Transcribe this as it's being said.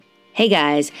Hey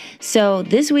guys, so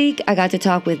this week I got to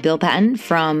talk with Bill Patton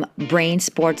from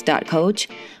brainsports.coach.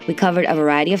 We covered a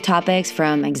variety of topics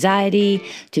from anxiety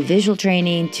to visual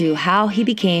training to how he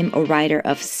became a writer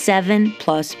of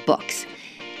 7+ books.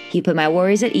 He put my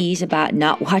worries at ease about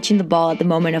not watching the ball at the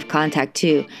moment of contact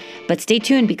too. But stay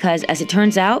tuned because as it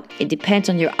turns out, it depends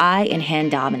on your eye and hand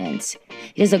dominance.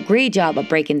 He does a great job of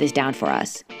breaking this down for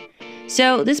us.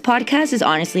 So this podcast is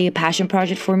honestly a passion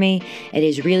project for me. It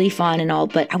is really fun and all,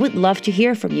 but I would love to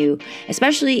hear from you,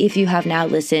 especially if you have now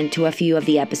listened to a few of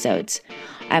the episodes.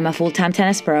 I'm a full-time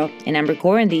tennis pro, and I'm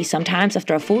recording these sometimes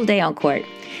after a full day on court.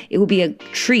 It will be a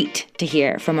treat to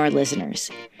hear from our listeners.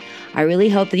 I really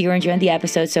hope that you're enjoying the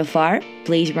episode so far.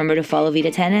 Please remember to follow Vita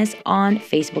Tennis on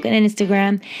Facebook and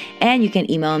Instagram, and you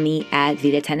can email me at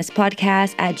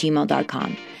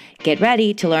vitatennispodcast@gmail.com. Get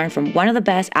ready to learn from one of the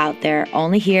best out there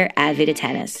only here at Vita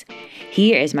Tennis.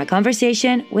 Here is my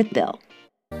conversation with Bill.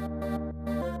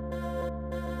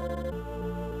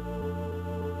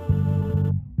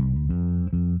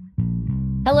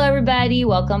 Hello, everybody.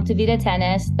 Welcome to Vita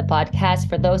Tennis, the podcast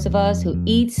for those of us who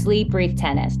eat, sleep, breathe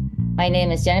tennis. My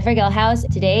name is Jennifer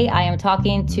Gelhaus. Today, I am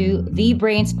talking to the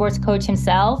brain sports coach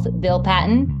himself, Bill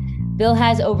Patton. Bill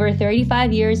has over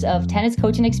 35 years of tennis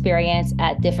coaching experience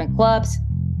at different clubs,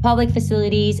 public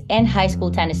facilities, and high school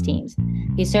tennis teams.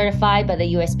 He's certified by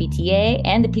the USPTA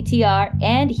and the PTR,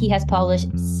 and he has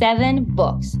published 7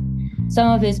 books.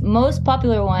 Some of his most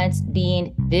popular ones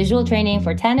being Visual Training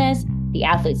for Tennis, The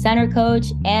Athlete Center Coach,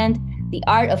 and The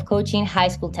Art of Coaching High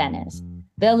School Tennis.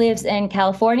 Bill lives in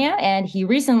California, and he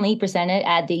recently presented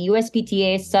at the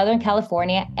USPTA's Southern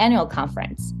California Annual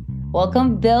Conference.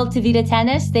 Welcome, Bill, to Vita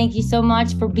Tennis. Thank you so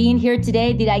much for being here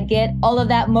today. Did I get all of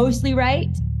that mostly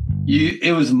right?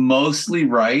 It was mostly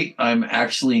right. I'm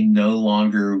actually no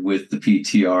longer with the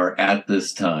PTR at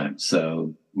this time.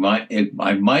 So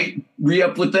I might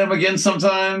re-up with them again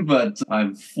sometime, but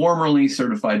I'm formerly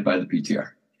certified by the PTR.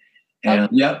 And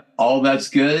Yep, all that's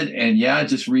good. And yeah, I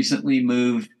just recently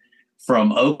moved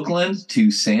from Oakland to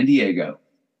San Diego.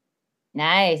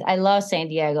 Nice. I love San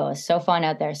Diego. It's so fun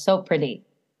out there. So pretty.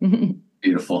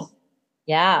 Beautiful.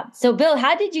 Yeah. So Bill,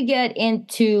 how did you get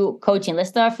into coaching? Let's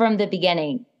start from the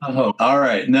beginning. Oh, all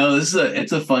right. No, it's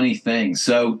a funny thing.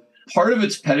 So part of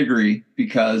it's pedigree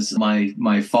because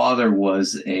my father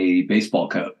was a baseball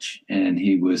coach, and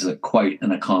he was quite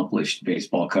an accomplished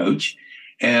baseball coach.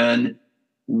 And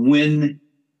when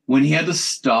he had to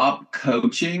stop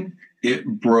coaching, it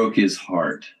broke his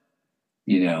heart,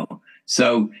 you know.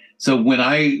 So when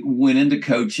I went into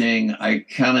coaching, I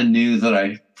kind of knew that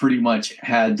I pretty much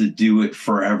had to do it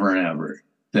forever and ever.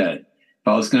 That if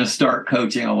I was going to start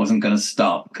coaching, I wasn't going to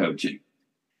stop coaching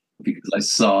because I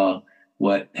saw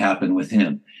what happened with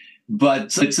him.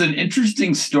 But it's an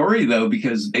interesting story, though,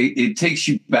 because it takes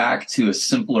you back to a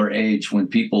simpler age when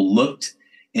people looked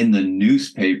in the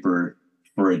newspaper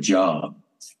for a job,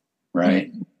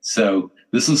 right? Mm-hmm. So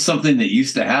this was something that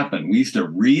used to happen. We used to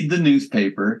read the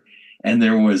newspaper, and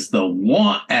there was the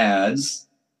want ads.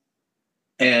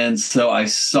 And so I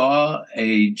saw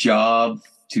a job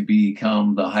to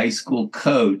become the high school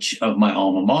coach of my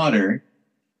alma mater.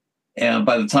 And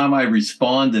by the time I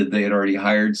responded, they had already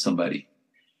hired somebody.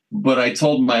 But I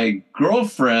told my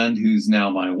girlfriend, who's now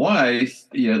my wife,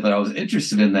 that I was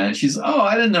interested in that. She's, oh,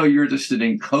 I didn't know you were interested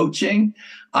in coaching.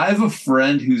 I have a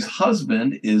friend whose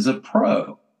husband is a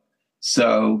pro.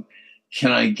 So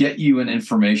can I get you an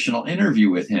informational interview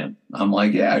with him? I'm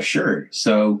like, yeah, sure.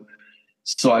 So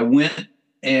I went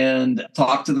and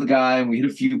talked to the guy, and we hit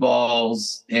a few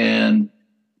balls, and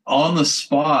on the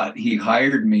spot, he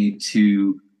hired me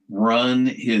to run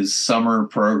his summer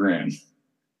program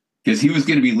because he was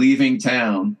going to be leaving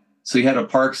town. So he had a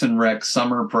Parks and Rec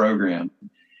summer program,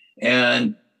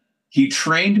 and he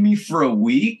trained me for a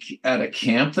week at a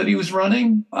camp that he was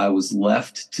running. I was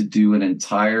left to do an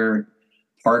entire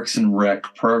Parks and Rec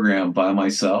program by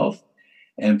myself,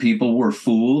 and people were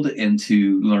fooled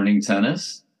into learning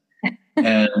tennis.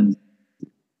 And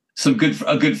a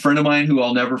good friend of mine who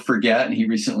I'll never forget, and he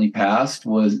recently passed,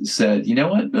 said, you know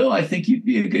what, Bill, I think you'd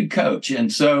be a good coach. And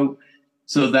so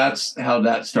that's how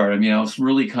that started. I mean, I was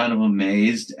really kind of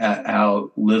amazed at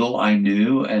how little I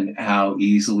knew and how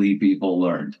easily people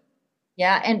learned.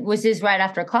 Yeah. And was this right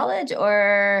after college,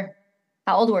 or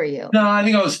how old were you? No, I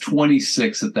think I was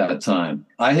 26 at that time.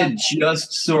 I had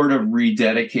just sort of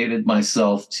rededicated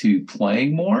myself to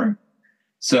playing more.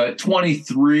 So at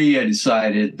 23, I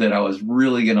decided that I was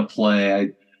really going to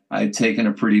play. I'd taken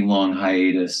a pretty long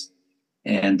hiatus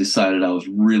and decided I was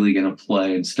really going to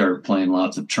play and start playing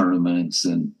lots of tournaments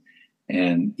and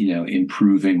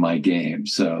improving my game.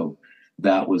 So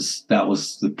that was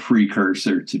the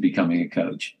precursor to becoming a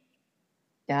coach.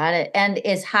 Got it. And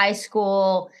has high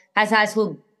school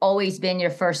always been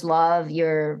your first love,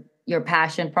 your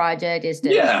passion project is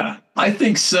to. Yeah, I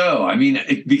think so. I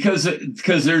mean, because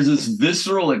there's this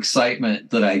visceral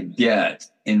excitement that I get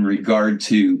in regard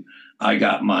to I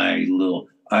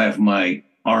have my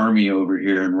army over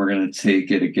here, and we're going to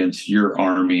take it against your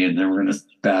army, and then we're going to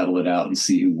battle it out and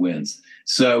see who wins.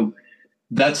 So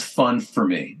that's fun for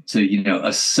me to,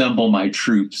 assemble my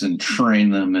troops and train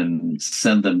them and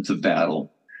send them to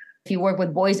battle. If you work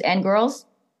with boys and girls?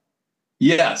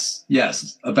 Yes,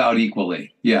 about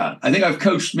equally. Yeah. I think I've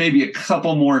coached maybe a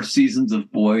couple more seasons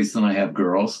of boys than I have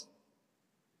girls.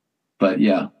 But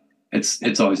yeah,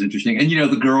 it's always interesting. And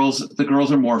the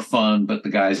girls are more fun, but the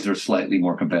guys are slightly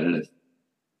more competitive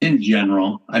in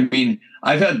general. I mean,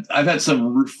 I've had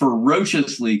some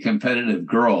ferociously competitive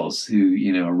girls who,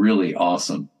 are really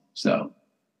awesome. So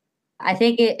I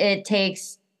think it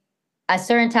takes a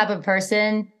certain type of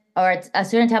person or a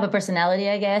certain type of personality,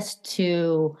 I guess,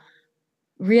 to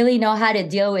really know how to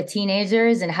deal with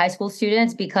teenagers and high school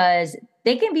students because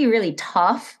they can be really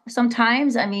tough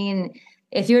sometimes. I mean,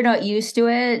 if you're not used to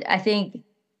it, I think,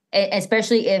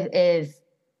 especially if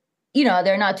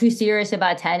they're not too serious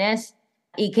about tennis,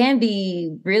 it can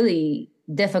be really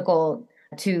difficult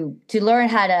to learn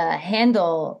how to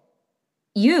handle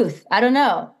youth. I don't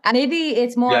know. Maybe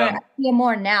it's more, yeah, I feel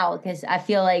more now because I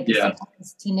feel like yeah.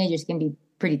 sometimes teenagers can be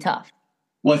pretty tough.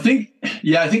 Well, I think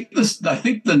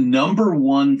the number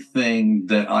one thing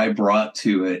that I brought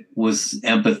to it was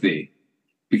empathy,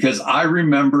 because I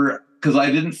remember, because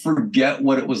I didn't forget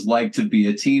what it was like to be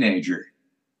a teenager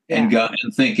and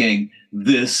thinking,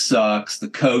 this sucks, the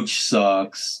coach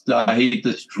sucks, I hate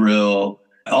this drill,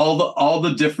 all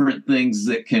the different things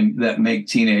that make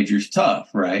teenagers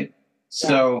tough, right?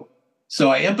 Yeah.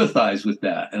 So I empathize with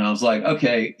that, and I was like,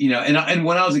 okay, and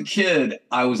when I was a kid,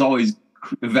 I was always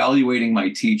evaluating my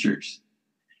teachers.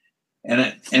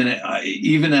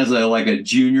 Even as a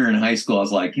junior in high school, I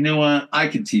was like, you know what? I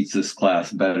could teach this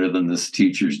class better than this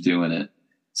teacher's doing it.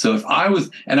 So I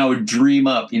would dream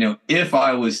up, if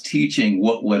I was teaching,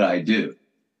 what would I do?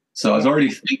 So I was already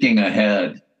thinking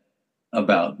ahead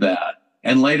about that.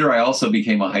 And later I also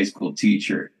became a high school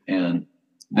teacher. And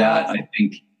that, I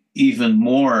think, even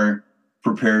more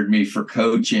prepared me for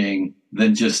coaching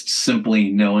than just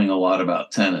simply knowing a lot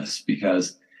about tennis,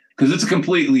 because it's a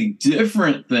completely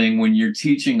different thing when you're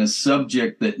teaching a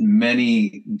subject that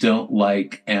many don't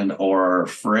like and or are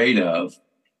afraid of,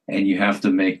 and you have to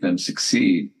make them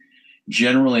succeed.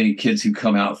 Generally, kids who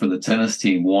come out for the tennis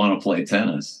team want to play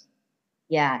tennis.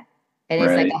 Yeah. And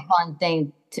it's like a fun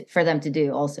thing for them to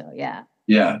do also. Yeah.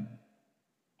 Yeah.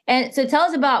 And so tell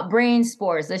us about Brain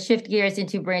Sports. Let's shift gears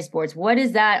into Brain Sports. What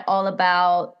is that all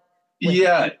about?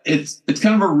 Yeah, it's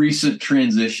kind of a recent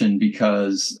transition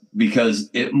because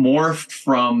it morphed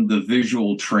from the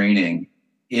visual training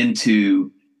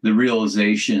into the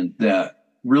realization that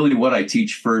really what I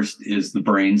teach first is the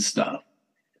brain stuff.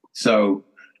 So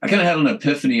I kind of had an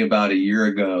epiphany about a year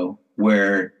ago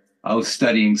where I was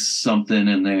studying something,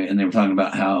 and they were talking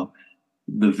about how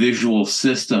the visual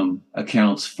system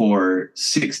accounts for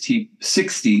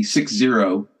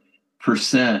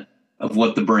 60% of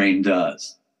what the brain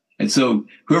does. And so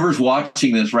whoever's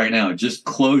watching this right now, just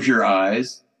close your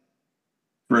eyes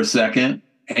for a second,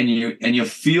 and you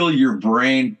feel your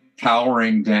brain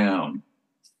powering down.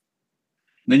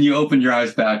 Then you open your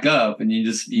eyes back up, and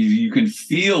you can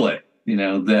feel it,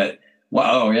 that,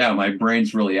 wow, yeah, my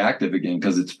brain's really active again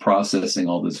because it's processing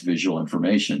all this visual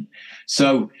information.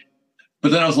 So,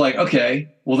 but then I was like,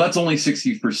 okay, well, that's only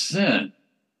 60%.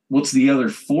 What's the other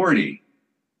 40?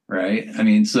 Right? I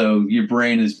mean, so your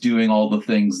brain is doing all the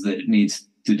things that it needs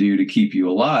to do to keep you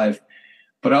alive.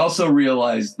 But I also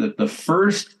realized that the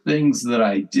first things that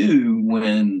I do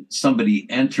when somebody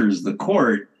enters the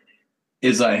court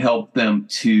is I help them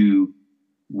to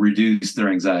reduce their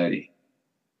anxiety.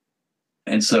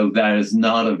 And so that is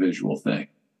not a visual thing.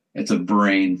 It's a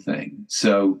brain thing.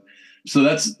 So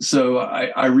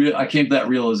I came to that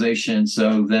realization.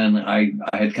 So then I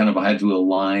had to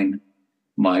align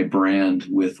my brand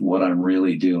with what I'm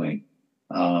really doing.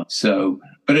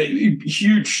 But a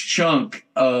huge chunk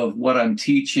of what I'm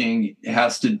teaching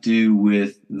has to do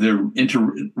with the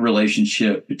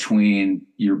interrelationship between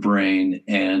your brain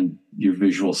and your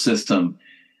visual system.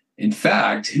 In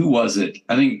fact, who was it?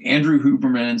 I think Andrew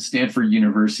Huberman, Stanford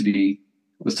University,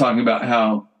 was talking about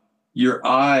how your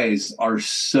eyes are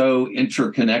so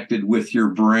interconnected with your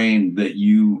brain that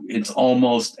it's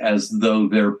almost as though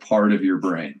they're part of your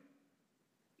brain.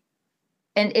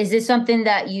 And is this something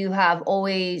that you have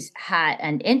always had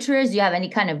an interest? Do you have any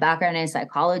kind of background in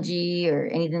psychology or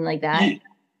anything like that?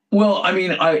 Well, I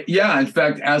mean, in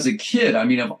fact, as a kid, I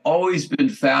mean, I've always been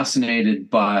fascinated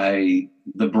by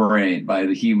the brain, by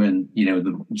the human,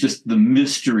 just the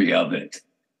mystery of it.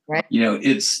 Right.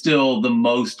 It's still the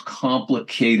most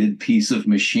complicated piece of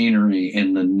machinery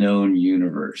in the known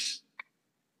universe.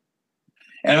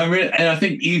 And I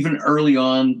think even early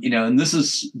on, and this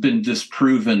has been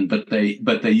disproven, but they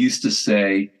used to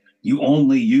say you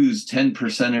only use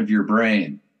 10% of your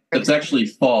brain. That's actually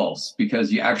false,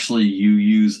 because you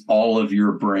use all of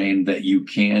your brain that you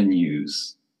can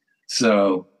use.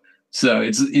 So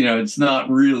it's not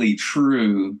really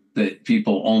true that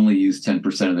people only use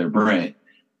 10% of their brain,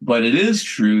 but it is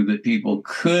true that people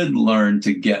could learn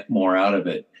to get more out of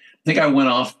it. I think I went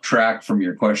off track from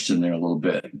your question there a little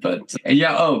bit,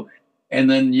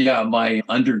 my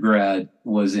undergrad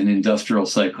was in industrial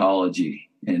psychology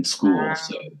in school.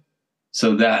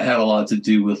 So that had a lot to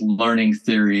do with learning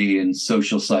theory and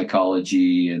social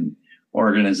psychology and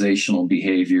organizational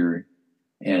behavior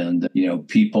and,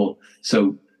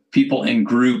 people in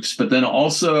groups, but then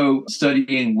also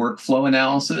studying workflow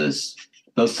analysis,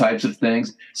 those types of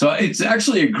things. So it's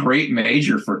actually a great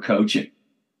major for coaching.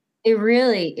 It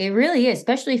really is,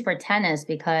 especially for tennis,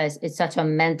 because it's such a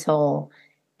mental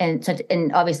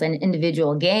and obviously an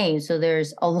individual game. So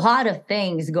there's a lot of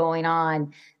things going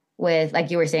on with, like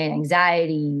you were saying,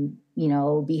 anxiety,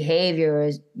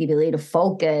 behaviors, the ability to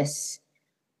focus,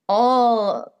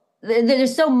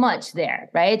 there's so much there,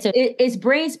 right? So it's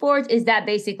brain sports. Is that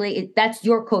basically, that's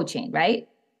your coaching, right?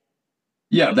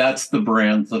 Yeah, that's the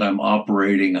brand that I'm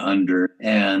operating under.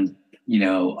 And,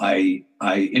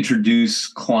 I introduce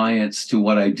clients to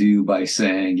what I do by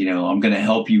saying, I'm going to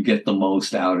help you get the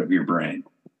most out of your brain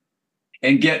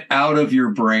and get out of your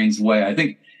brain's way. I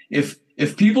think if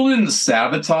people didn't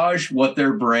sabotage what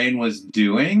their brain was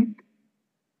doing,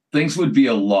 things would be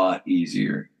a lot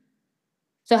easier.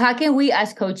 So how can we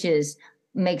as coaches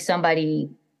make somebody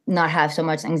not have so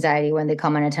much anxiety when they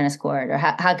come on a tennis court? Or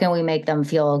how can we make them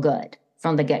feel good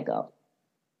from the get-go?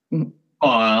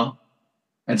 Smile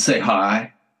and say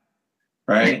hi,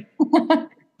 right?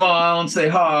 Smile and say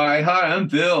hi. Hi, I'm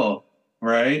Bill,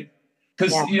 right?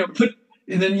 Because,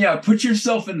 put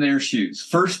yourself in their shoes.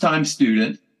 First-time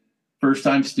student,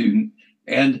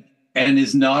 and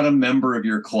is not a member of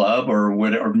your club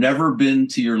or never been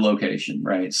to your location,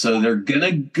 right? So they're going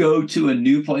to go to a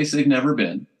new place they've never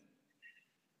been,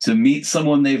 to meet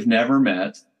someone they've never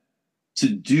met, to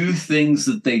do things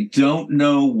that they don't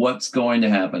know what's going to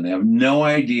happen. They have no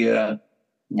idea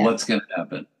what's going to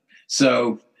happen.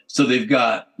 So they've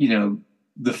got,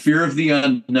 the fear of the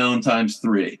unknown times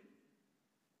 3.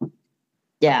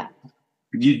 Yeah.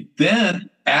 You then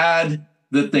add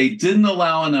that they didn't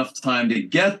allow enough time to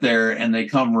get there and they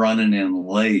come running in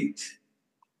late.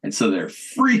 And so they're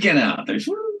freaking out. They're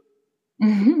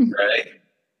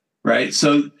right.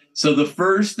 So the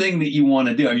first thing that you want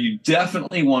to do, you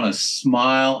definitely want to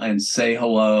smile and say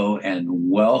hello and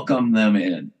welcome them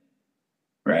in,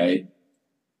 right?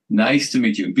 Nice to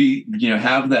meet you.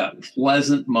 Have that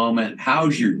pleasant moment.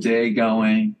 How's your day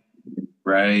going?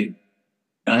 Right.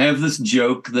 And I have this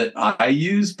joke that I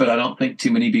use, but I don't think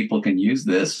too many people can use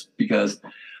this because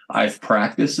I've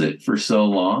practiced it for so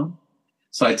long.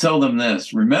 So I tell them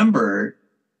this: remember,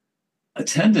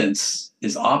 attendance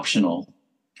is optional.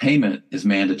 Payment is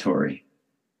mandatory.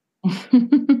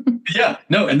 Yeah,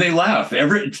 no, and they laugh.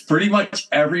 Pretty much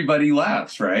everybody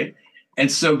laughs, right?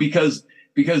 And so because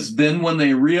then when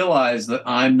they realize that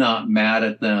I'm not mad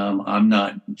at them, I'm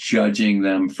not judging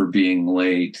them for being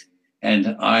late,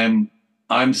 and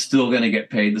I'm still going to get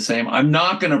paid the same. I'm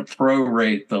not going to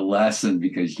prorate the lesson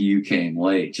because you came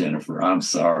late, Jennifer. I'm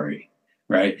sorry,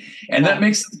 right? And that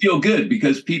makes them feel good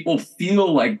because people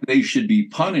feel like they should be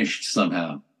punished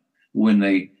somehow when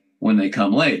they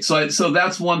come late. So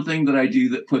that's one thing that I do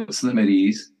that puts them at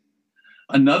ease.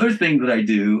 Another thing that I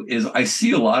do is I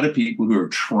see a lot of people who are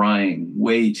trying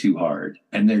way too hard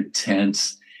and they're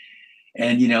tense.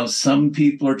 And, some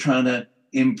people are trying to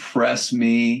impress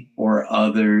me or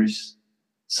others.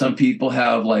 Some people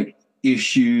have like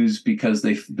issues because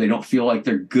they don't feel like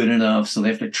they're good enough, so they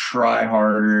have to try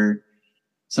harder.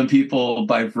 Some people,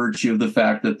 by virtue of the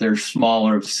fact that they're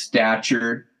smaller of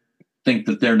stature, think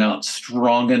that they're not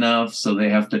strong enough, so they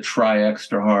have to try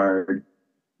extra hard.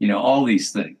 All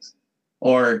these things.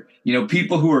 Or,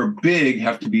 people who are big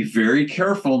have to be very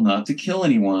careful not to kill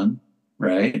anyone,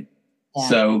 right? Yeah.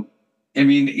 So,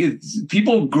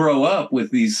 people grow up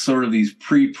with these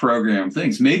pre-programmed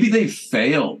things. Maybe they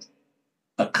failed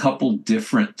a couple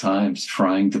different times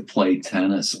trying to play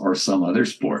tennis or some other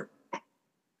sport.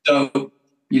 So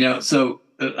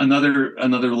another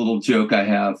little joke I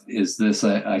have is this.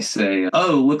 I say,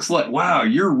 "Oh, looks like, wow,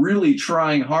 you're really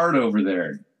trying hard over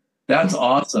there. That's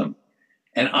awesome."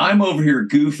 And I'm over here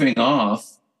goofing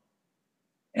off,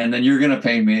 and then you're going to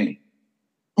pay me.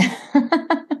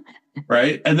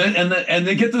 Right. And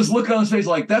they get this look on his face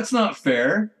like, that's not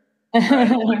fair. Right?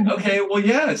 Like, okay, well,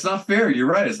 yeah, it's not fair. You're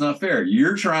right. It's not fair.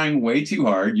 You're trying way too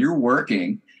hard. You're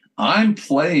working. I'm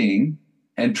playing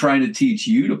and trying to teach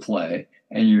you to play,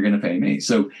 and you're going to pay me.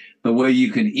 So the way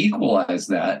you can equalize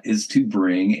that is to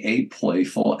bring a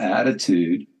playful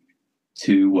attitude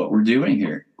to what we're doing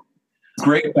here.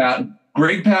 Greg Patton,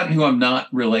 who I'm not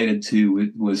related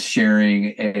to, was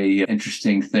sharing a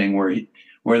interesting thing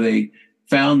where they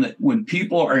found that when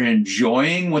people are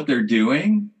enjoying what they're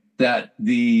doing, that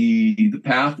the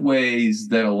pathways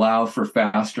that allow for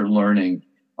faster learning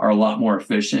are a lot more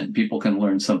efficient. People can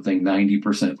learn something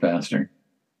 90% faster.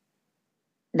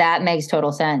 That makes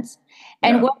total sense.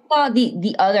 And Yeah. what about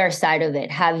the other side of it?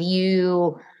 Have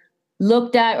you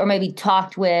looked at or maybe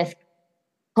talked with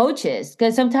coaches?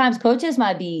 Because sometimes coaches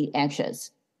might be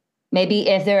anxious. Maybe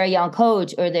if they're a young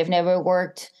coach or they've never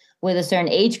worked with a certain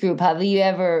age group, have you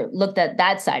ever looked at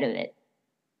that side of it?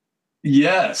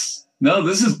 Yes. No,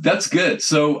 that's good.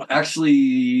 So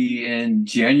actually in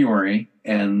January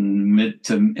and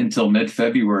until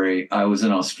mid-February, I was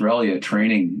in Australia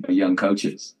training young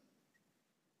coaches.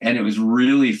 And it was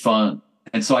really fun.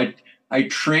 And so I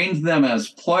trained them as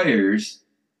players,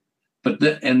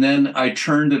 and then I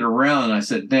turned it around and I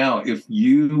said, now if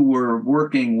you were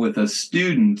working with a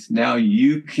student, now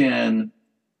you can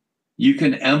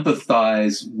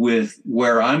empathize with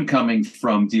where I'm coming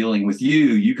from dealing with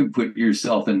you. You can put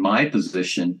yourself in my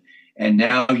position, and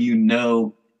now you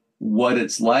know what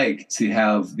it's like to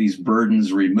have these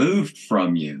burdens removed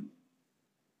from you.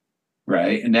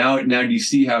 Right. And now you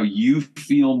see how you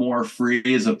feel more free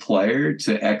as a player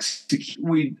to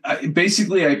execute.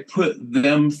 I put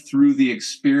them through the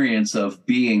experience of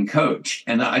being coach.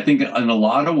 And I think in a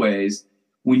lot of ways,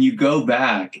 when you go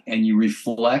back and you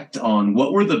reflect on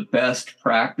what were the best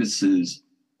practices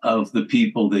of the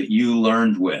people that you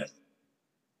learned with.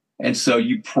 And so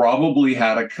you probably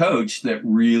had a coach that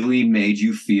really made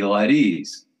you feel at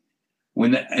ease.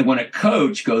 When a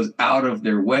coach goes out of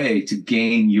their way to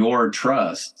gain your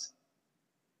trust,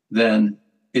 then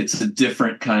it's a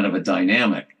different kind of a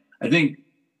dynamic. I think,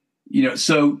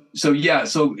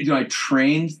 I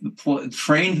trained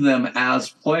them as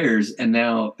players, and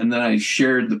then I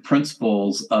shared the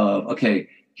principles of, okay,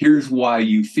 here's why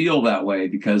you feel that way,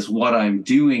 because what I'm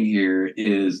doing here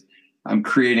is I'm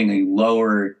creating a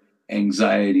lower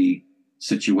anxiety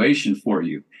situation for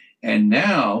you. And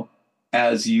now,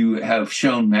 as you have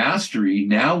shown mastery,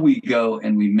 now we go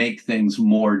and we make things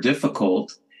more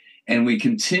difficult, and we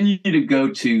continue to go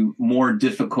to more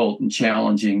difficult and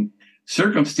challenging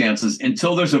circumstances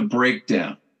until there's a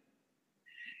breakdown.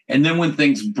 And then when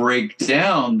things break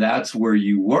down, that's where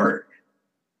you work.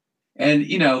 And,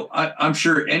 I'm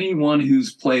sure anyone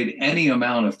who's played any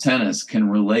amount of tennis can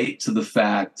relate to the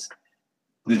fact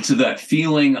to that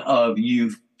feeling of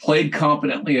you've played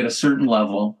competently at a certain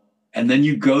level, and then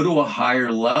you go to a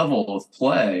higher level of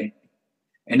play,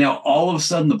 and now all of a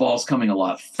sudden the ball's coming a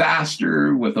lot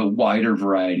faster with a wider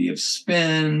variety of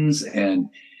spins, and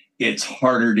it's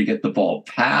harder to get the ball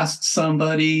past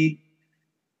somebody.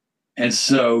 And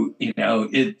so,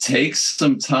 it takes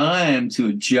some time to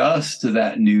adjust to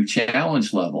that new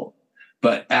challenge level.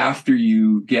 But after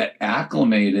you get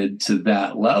acclimated to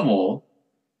that level,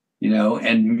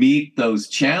 and meet those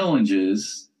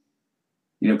challenges,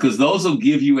 because those will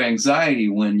give you anxiety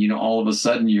when, all of a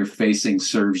sudden you're facing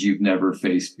serves you've never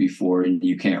faced before and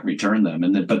you can't return them.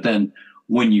 But then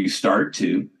when you start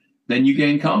to, then you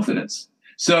gain confidence.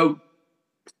 So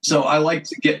I like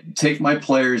to take my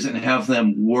players and have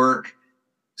them work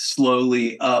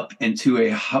slowly up into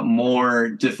a more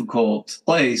difficult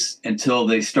place until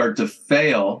they start to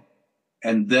fail.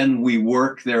 And then we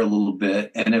work there a little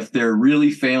bit. And if they're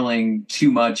really failing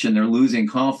too much and they're losing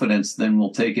confidence, then we'll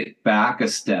take it back a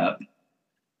step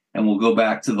and we'll go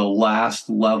back to the last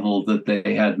level that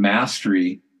they had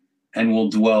mastery, and we'll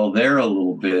dwell there a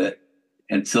little bit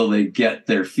until they get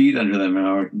their feet under them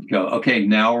and go, okay,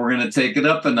 now we're going to take it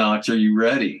up a notch. Are you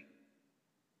ready?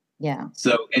 Yeah.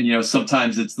 So, and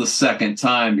sometimes it's the second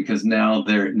time, because now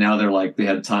they're like, they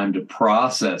had time to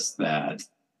process that,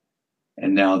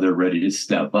 and now they're ready to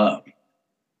step up.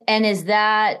 And is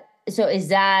that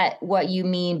what you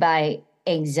mean by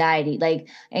anxiety? Like,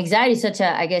 anxiety is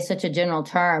such a general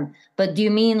term, but do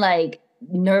you mean like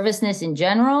nervousness in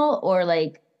general, or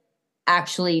like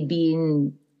actually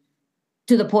being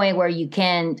to the point where you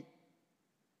can't,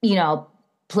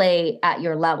 play at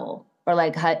your level, or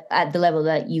like at the level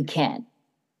that you can?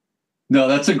 No,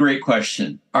 that's a great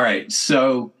question. All right.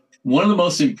 So one of the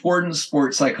most important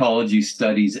sports psychology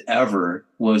studies ever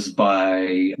was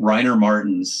by Rainer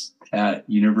Martins at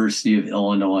University of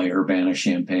Illinois,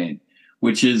 Urbana-Champaign,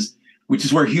 which is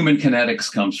where human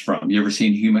kinetics comes from. You ever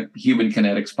seen human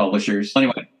kinetics publishers?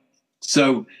 Anyway,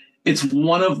 so it's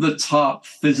one of the top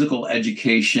physical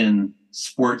education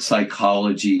sports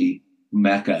psychology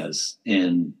meccas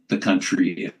in the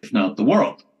country, if not the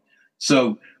world.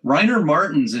 So Rainer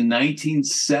Martins in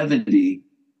 1970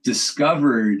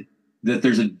 discovered that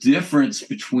there's a difference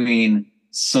between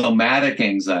somatic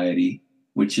anxiety,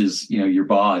 which is, your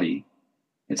body,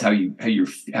 it's how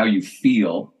you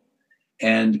feel,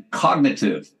 and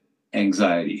cognitive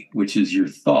anxiety, which is your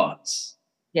thoughts.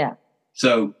 Yeah.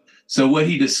 So what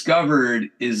he discovered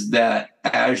is that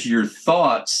as your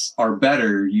thoughts are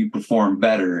better, you perform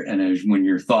better, and when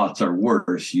your thoughts are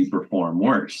worse, you perform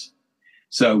worse.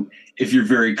 So if you're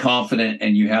very confident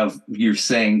and you're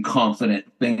saying confident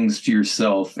things to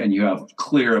yourself and you have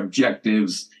clear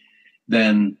objectives,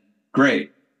 then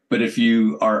great. But if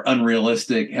you are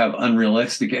unrealistic, have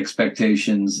unrealistic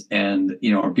expectations, and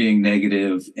are being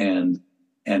negative and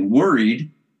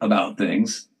worried about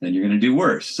things, then you're going to do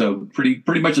worse. So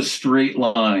pretty much a straight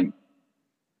line,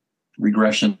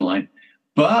 regression line.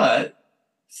 But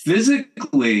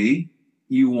physically,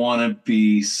 you want to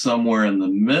be somewhere in the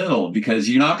middle, because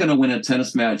you're not going to win a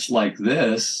tennis match like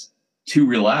this too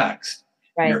relaxed.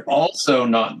 Right. You're also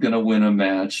not going to win a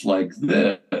match like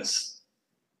this.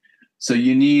 So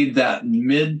you need that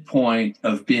midpoint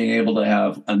of being able to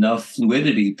have enough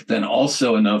fluidity, but then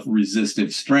also enough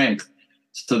resistive strength.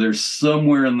 So there's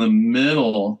somewhere in the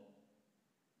middle,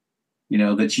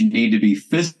 that you need to be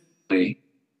physically.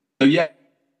 So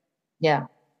yeah.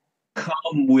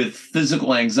 Come with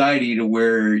physical anxiety to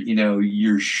where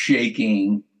you're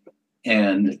shaking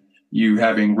and you're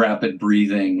having rapid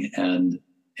breathing and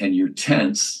you're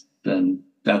tense, then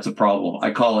that's a problem.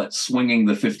 I call it swinging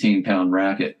the 15-pound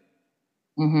racket.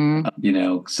 Mm-hmm.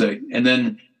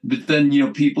 But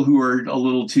then people who are a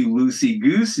little too loosey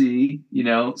goosey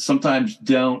sometimes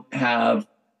don't have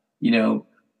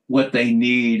what they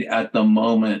need at the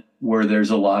moment where there's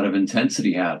a lot of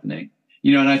intensity happening.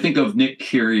 And I think of Nick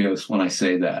Kyrgios when I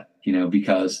say that,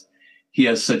 because he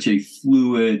has such a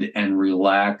fluid and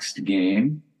relaxed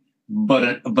game,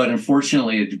 but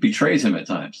unfortunately it betrays him at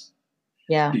times.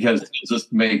 Yeah. Because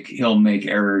he'll make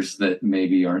errors that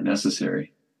maybe aren't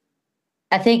necessary.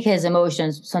 I think his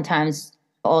emotions sometimes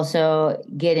also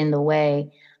get in the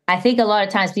way. I think a lot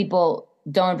of times people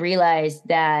don't realize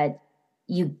that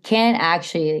you can't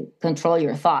actually control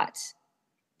your thoughts.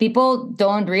 People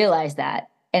don't realize that.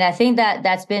 And I think that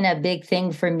that's been a big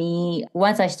thing for me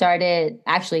once I started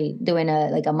actually doing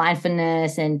a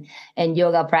mindfulness and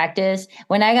yoga practice.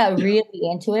 When I got really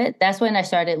into it, that's when I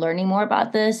started learning more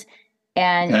about this.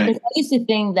 And I used to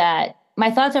think that my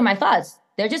thoughts are my thoughts.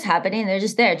 They're just happening. They're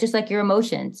just there, just like your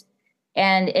emotions.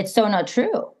 And it's so not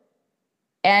true.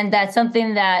 And that's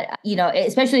something that,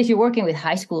 especially if you're working with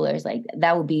high schoolers, like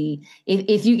that would be,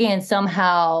 if you can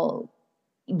somehow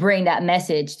bring that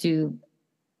message to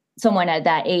someone at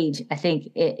that age, I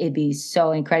think it'd be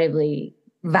so incredibly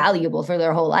valuable for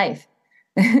their whole life.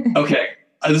 Okay.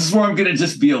 This is where I'm going to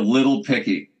just be a little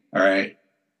picky. All right.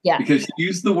 Yeah. Because you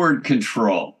use the word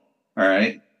control. All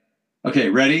right. Okay.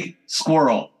 Ready?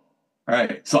 Squirrel. All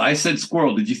right. So I said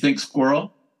squirrel. Did you think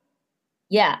squirrel?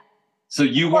 Yeah. So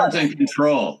you weren't in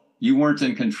control. You weren't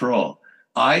in control.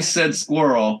 I said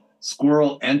squirrel.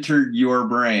 Squirrel entered your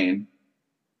brain.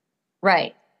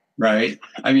 Right. Right.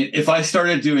 I mean, if I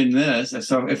started doing this,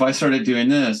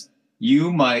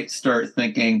 you might start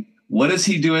thinking, what is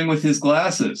he doing with his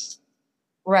glasses?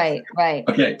 Right.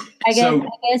 Okay. I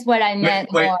guess what I meant.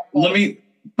 Wait, let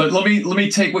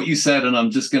me take what you said, and I'm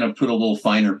just going to put a little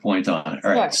finer point on it.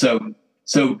 All right. Sure.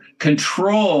 So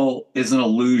control is an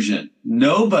illusion.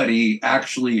 Nobody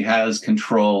actually has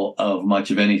control of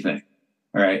much of anything.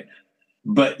 All right.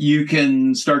 But you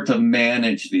can start to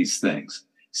manage these things.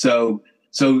 So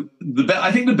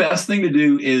I think the best thing to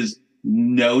do is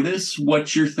notice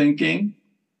what you're thinking,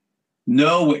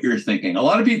 know what you're thinking. A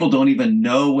lot of people don't even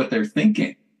know what they're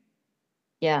thinking.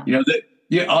 Yeah.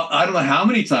 I don't know how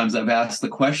many times I've asked the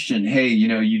question, hey,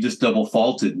 you just double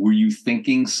faulted. Were you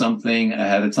thinking something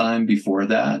ahead of time before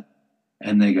that?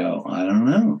 And they go, I don't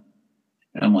know.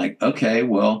 And I'm like, okay,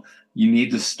 well, you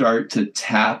need to start to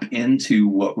tap into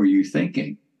what were you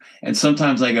thinking? And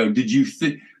sometimes I go, did you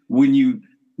think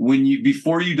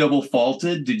before you double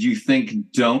faulted, did you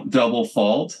think don't double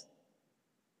fault?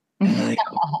 And I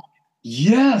go,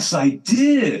 yes, I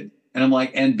did. And I'm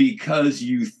like, and because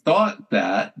you thought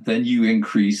that, then you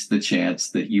increase the chance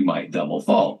that you might double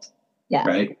fault. Yeah.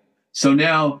 Right. So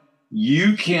now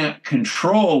you can't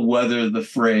control whether the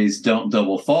phrase don't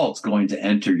double fault is going to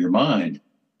enter your mind,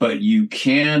 but you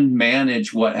can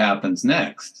manage what happens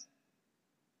next.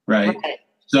 Right.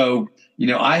 So,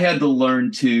 I had to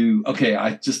learn to, okay,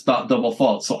 I just thought double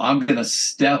fault. So I'm going to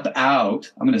step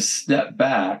out, I'm going to step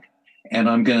back, and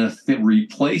I'm going to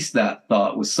replace that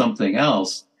thought with something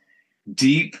else.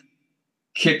 Deep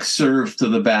kick serve to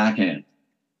the backhand.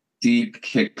 Deep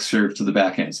kick serve to the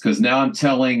backhand. Because now I'm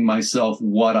telling myself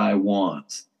what I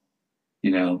want,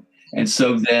 And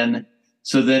so then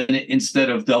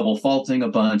instead of double faulting a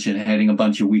bunch and hitting a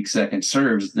bunch of weak second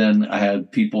serves, then I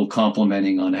had people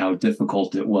complimenting on how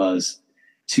difficult it was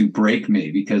to break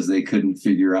me because they couldn't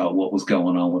figure out what was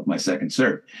going on with my second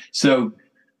serve. So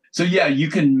yeah, you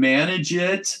can manage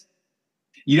it.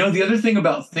 The other thing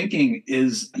about thinking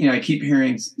is, I keep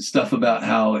hearing stuff about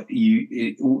how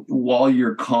while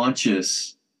you're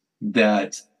conscious,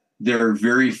 that there are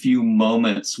very few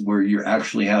moments where you're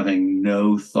actually having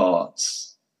no thoughts.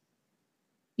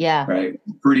 Yeah. Right.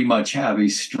 Pretty much have a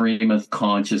stream of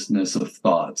consciousness of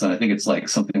thoughts. And I think it's like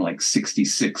something like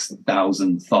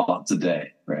 66,000 thoughts a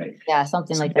day. Right. Yeah.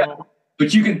 Something like that.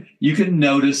 But you can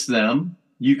notice them.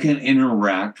 You can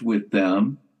interact with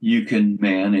them. You can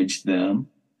manage them.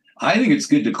 I think it's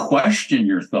good to question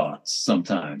your thoughts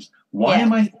sometimes. Why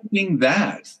am I thinking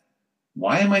that?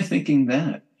 Why am I thinking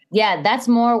that? Yeah. That's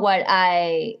more what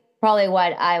I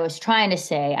was trying to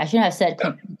say. I shouldn't have said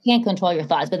you can't control your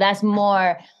thoughts, but that's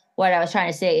more what I was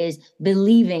trying to say is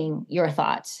believing your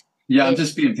thoughts. Yeah, I'm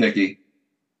just being picky.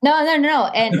 No.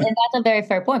 And that's a very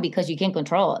fair point because you can't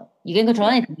control it. You can't control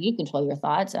anything. You control your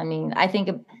thoughts. I mean, I think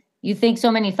you think so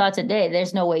many thoughts a day,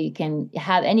 there's no way you can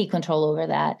have any control over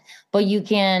that. But you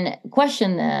can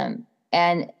question them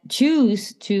and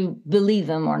choose to believe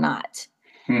them or not.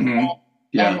 Mm-hmm.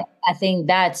 And I think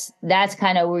that's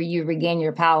kind of where you regain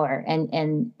your power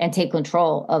and take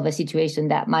control of a situation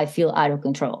that might feel out of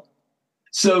control.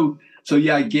 So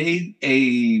yeah, I gave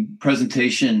a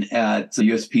presentation at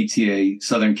USPTA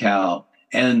Southern Cal,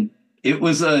 and it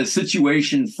was a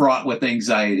situation fraught with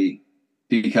anxiety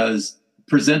because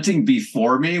presenting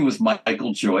before me was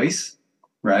Michael Joyce,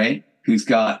 right? Who's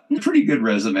got a pretty good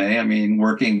resume. I mean,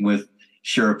 working with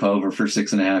Sharapova for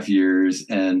 6.5 years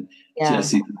and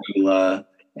Jessie Pegula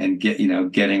and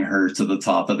getting her to the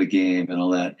top of the game and all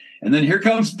that. And then here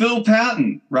comes Bill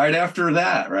Patton right after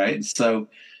that, right? So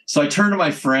I turned to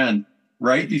my friend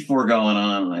right before going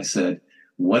on and I said,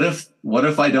 what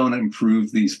if I don't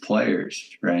improve these players,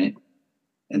 right?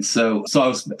 And so I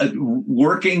was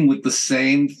working with the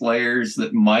same players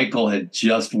that Michael had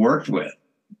just worked with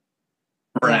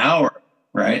for an hour,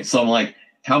 right? So I'm like,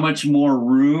 how much more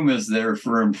room is there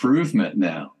for improvement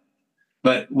now?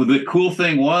 But the cool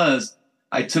thing was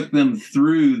I took them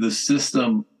through the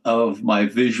system of my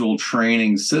visual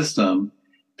training system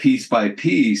piece by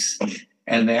piece,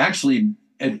 and they actually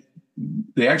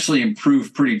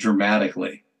improved pretty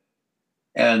dramatically.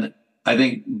 And I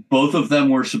think both of them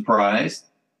were surprised.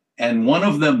 And one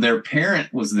of them, their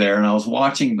parent was there, and I was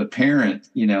watching the parent,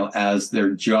 as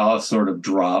their jaw sort of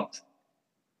dropped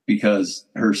because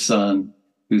her son,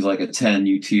 who's like a 10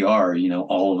 UTR,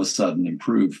 all of a sudden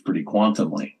improved pretty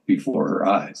quantumly before her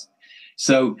eyes.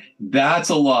 So that's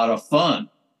a lot of fun.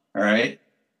 All right.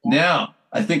 Now,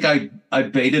 I think I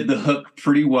baited the hook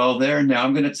pretty well there. Now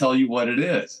I'm going to tell you what it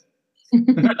is.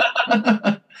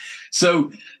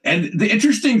 So, and the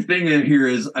interesting thing here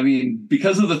is, I mean,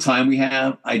 because of the time we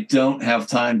have, I don't have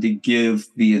time to give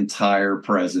the entire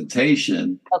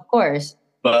presentation. Of course.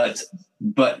 But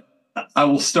I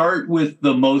will start with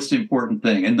the most important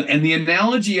thing. And the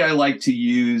analogy I like to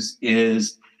use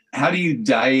is, how do you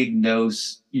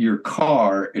diagnose your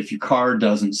car if your car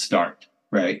doesn't start,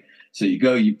 right? So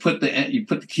you put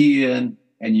the key in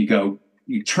and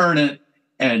you turn it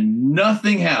and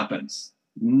nothing happens.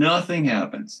 Nothing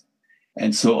happens.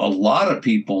 And so a lot of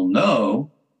people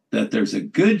know that there's a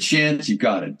good chance you've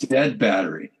got a dead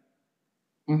battery.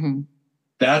 Mm-hmm.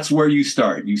 That's where you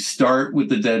start. You start with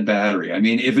the dead battery. I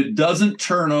mean, if it doesn't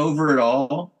turn over at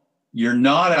all, you're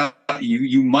not out.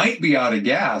 You might be out of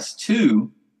gas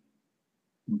too,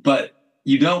 but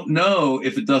you don't know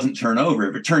if it doesn't turn over.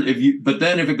 But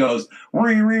then if it goes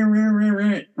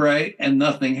right and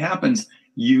nothing happens,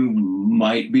 you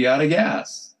might be out of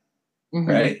gas. Mm-hmm.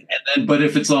 Right. But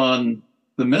if it's on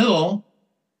the middle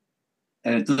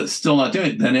and it's still not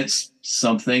doing it, then it's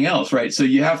something else. Right. So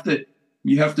you have to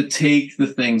take the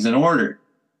things in order.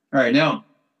 All right. Now,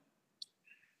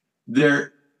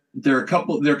 there are a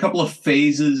couple of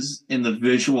phases in the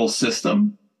visual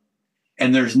system.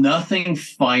 and there's nothing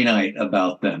finite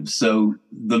about them. So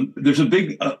there's a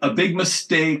big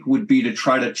mistake would be to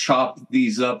try to chop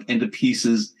these up into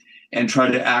pieces and try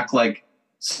to act like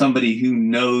somebody who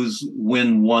knows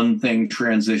when one thing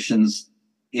transitions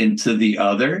into the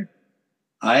other.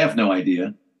 I have no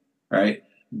idea, right?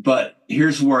 But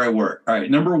here's where I work. All right,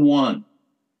 number one,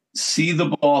 see the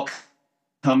ball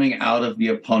coming out of the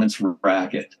opponent's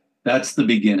racket. That's the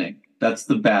beginning. That's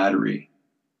the battery.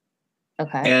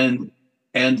 Okay.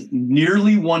 And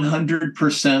nearly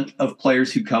 100% of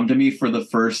players who come to me for the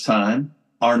first time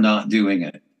are not doing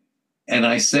it. And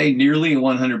I say nearly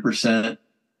 100%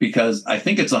 because I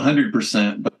think it's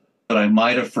 100%, but I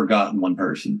might have forgotten one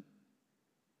person.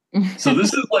 So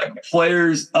this is like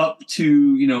players up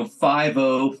to,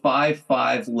 5.0,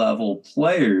 5.5 level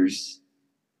players,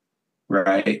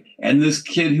 right? And this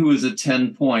kid who was a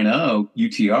 10.0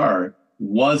 UTR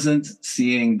wasn't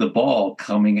seeing the ball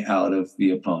coming out of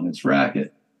the opponent's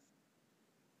racket.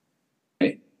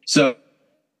 Okay. So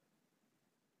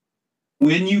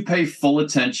when you pay full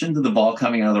attention to the ball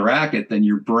coming out of the racket, then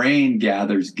your brain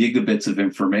gathers gigabits of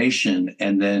information,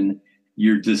 and then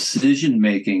your decision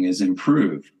making is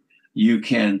improved. You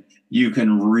can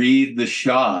read the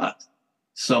shot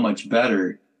so much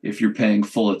better if you're paying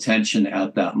full attention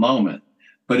at that moment.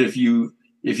 But if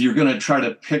you're going to try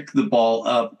to pick the ball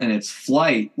up in its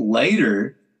flight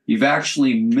later, you've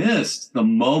actually missed the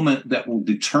moment that will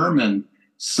determine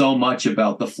so much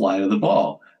about the flight of the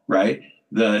ball, right?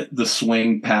 The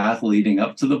swing path leading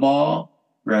up to the ball,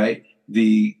 right?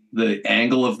 The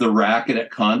angle of the racket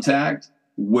at contact,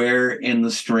 where in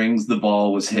the strings the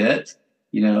ball was hit,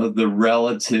 the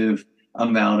relative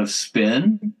amount of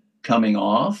spin coming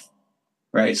off,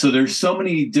 right? So there's so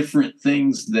many different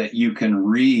things that you can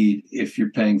read if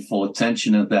you're paying full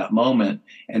attention at that moment.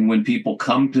 And when people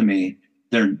come to me,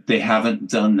 they haven't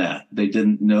done that. They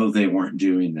didn't know they weren't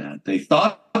doing that. They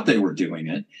thought they were doing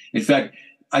it. In fact,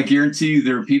 I guarantee you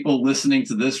there are people listening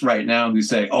to this right now who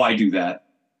say, oh, I do that.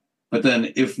 But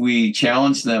then if we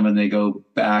challenge them and they go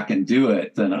back and do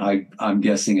it, then I'm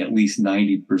guessing at least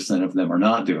 90% of them are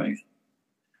not doing it.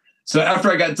 So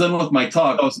after I got done with my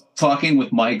talk, I was talking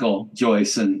with Michael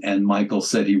Joyce, and Michael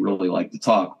said he really liked to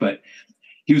talk, but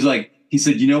he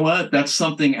said, you know what? That's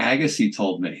something Agassi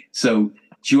told me. So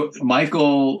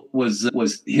Michael was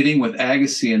hitting with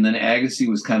Agassi, and then Agassi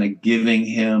was kind of giving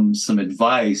him some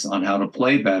advice on how to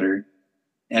play better.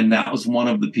 And that was one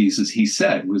of the pieces he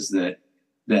said, was that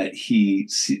he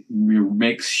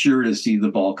makes sure to see the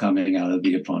ball coming out of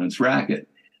the opponent's racket.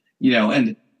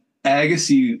 And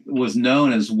Agassi was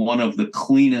known as one of the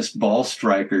cleanest ball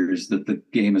strikers that the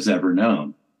game has ever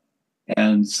known.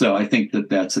 And so I think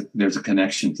there's a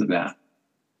connection to that.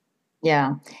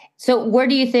 Yeah. So where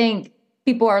do you think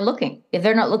people are looking? If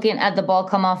they're not looking at the ball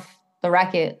come off the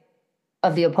racket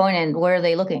of the opponent, where are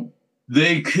they looking?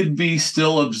 They could be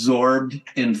still absorbed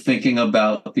in thinking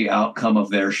about the outcome of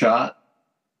their shot.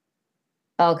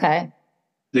 Okay.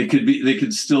 They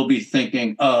could still be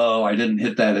thinking, oh, I didn't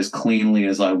hit that as cleanly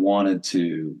as I wanted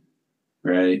to,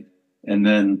 right? Or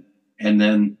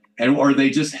they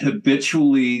just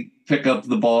habitually pick up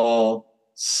the ball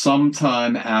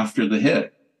sometime after the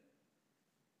hit.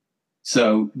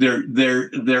 So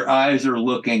their eyes are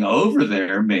looking over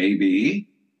there, maybe,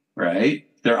 right?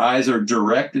 Their eyes are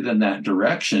directed in that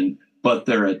direction, but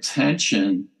their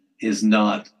attention is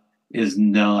not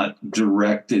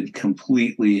directed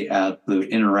completely at the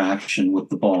interaction with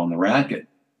the ball and the racket.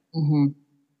 Mm-hmm.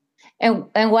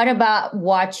 And what about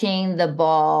watching the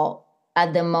ball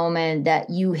at the moment that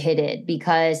you hit it?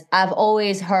 Because I've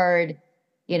always heard,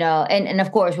 and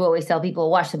of course we always tell people,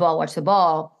 watch the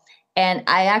ball. And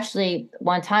I actually,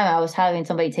 one time I was having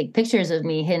somebody take pictures of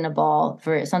me hitting a ball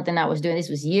for something I was doing. This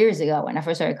was years ago when I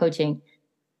first started coaching.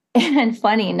 And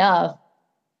funny enough,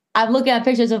 I'm looking at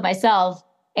pictures of myself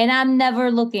and I'm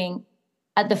never looking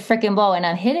at the freaking ball and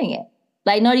I'm hitting it.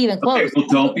 Like, not even close. Okay, well,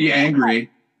 don't be angry.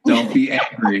 Don't be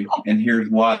angry. And here's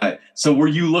why. So were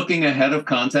you looking ahead of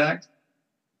contact?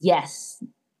 Yes.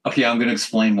 Okay, I'm going to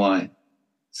explain why.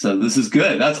 So this is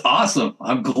good. That's awesome.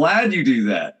 I'm glad you do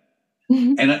that.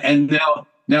 And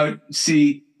now,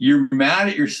 see, you're mad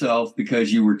at yourself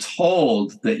because you were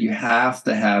told that you have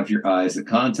to have your eyes at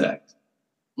contact.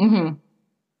 Mm-hmm.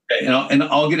 Okay, and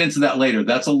I'll get into that later.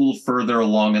 That's a little further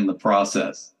along in the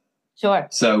process. Sure.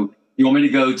 So you want me to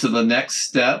go to the next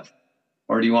step,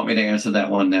 or do you want me to answer that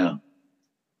one now?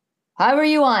 However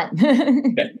you want.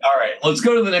 Okay. All right, let's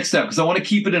go to the next step because I want to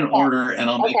keep it in order, and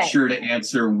I'll make sure to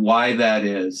answer why that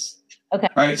is. Okay.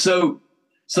 All right, so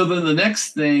then the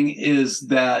next thing is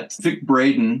that Vic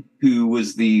Braden, who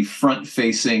was the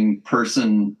front-facing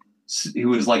person he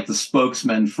was like the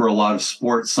spokesman for a lot of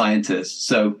sports scientists.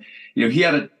 So,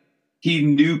 he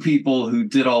knew people who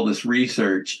did all this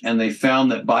research, and they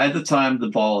found that by the time the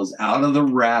ball is out of the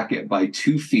racket by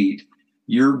 2 feet,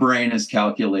 your brain is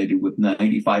calculated with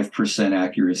 95%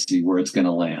 accuracy where it's going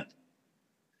to land.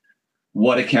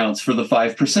 What accounts for the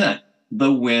 5%?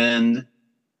 The wind,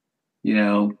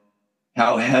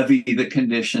 how heavy the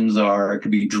conditions are. It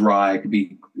could be dry,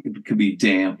 it could be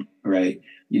damp, right?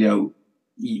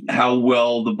 How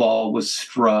well the ball was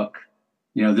struck.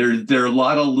 There are a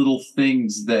lot of little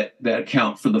things that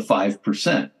account for the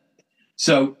 5%.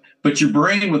 So, but your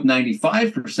brain with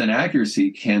 95%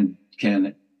 accuracy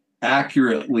can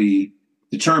accurately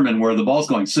determine where the ball's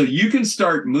going. So you can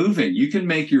start moving. You can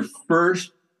make your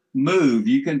first move.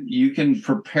 You can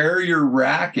prepare your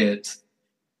racket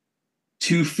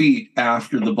 2 feet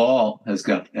after the ball has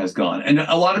gone. And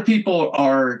a lot of people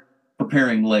are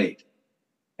preparing late.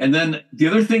 And then the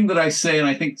other thing that I say, and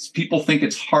I think people think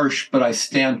it's harsh, but I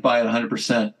stand by it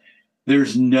 100%.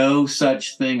 There's no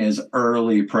such thing as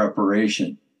early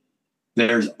preparation.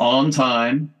 There's on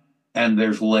time and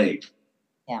there's late.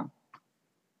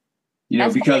 Yeah.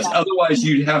 Because otherwise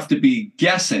you'd have to be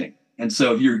guessing. And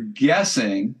so if you're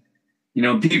guessing,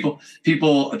 people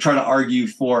try to argue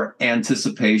for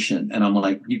anticipation. And I'm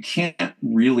like, you can't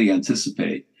really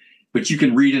anticipate, but you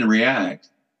can read and react.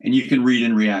 And you can read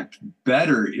and react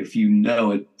better if you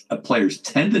know a player's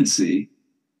tendency.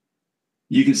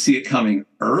 You can see it coming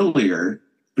earlier,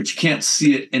 but you can't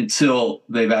see it until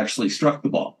they've actually struck the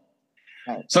ball.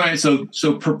 Right. So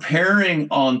preparing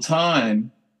on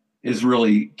time is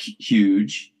really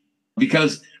huge,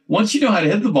 because once you know how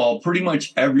to hit the ball, pretty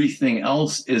much everything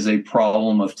else is a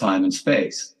problem of time and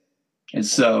space. And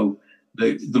so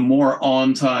the more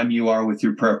on time you are with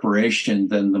your preparation,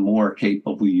 then the more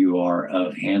capable you are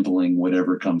of handling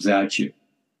whatever comes at you.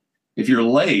 If you're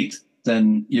late,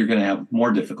 then you're going to have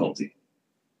more difficulty.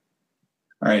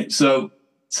 All right. So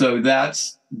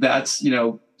that's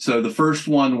so the first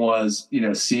one was,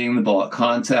 seeing the ball at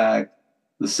contact.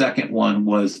 The second one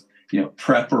was,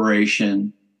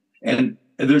 preparation. And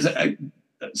there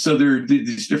are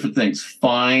these different things: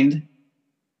 find,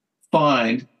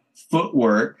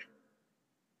 footwork,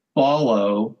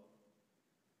 follow,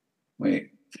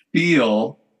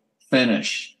 feel,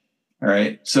 finish. All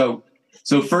right. So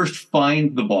first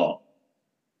find the ball,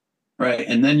 right?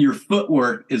 And then your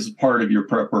footwork is part of your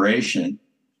preparation,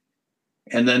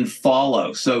 and then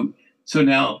follow. So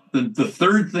now the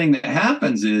third thing that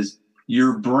happens is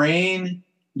your brain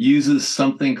uses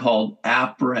something called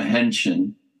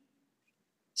apprehension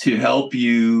to help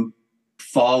you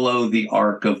follow the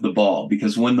arc of the ball,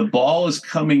 because when the ball is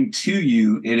coming to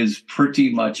you, it is pretty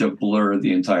much a blur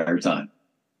the entire time.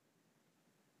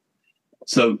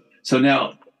 So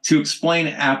now, to explain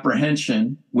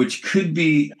apprehension, which could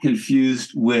be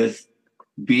confused with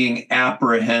being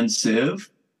apprehensive,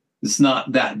 it's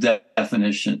not that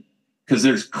definition, because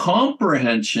there's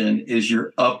comprehension is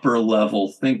your upper level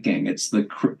thinking. It's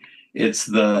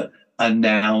the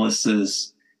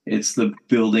analysis. It's the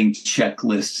building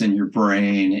checklists in your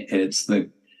brain. It's the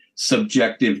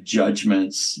subjective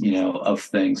judgments, of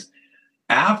things.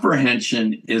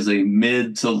 Apprehension is a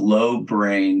mid to low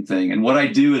brain thing. And what I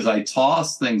do is I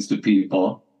toss things to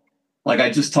people. Like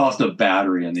I just tossed a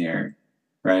battery in the air,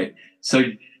 right? So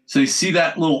you see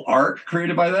that little arc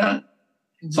created by that?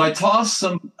 Mm-hmm. So I toss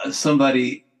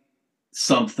somebody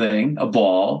something, a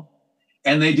ball,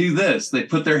 and they do this. They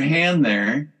put their hand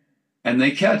there and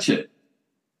they catch it.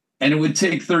 And it would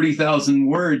take 30,000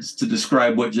 words to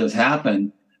describe what just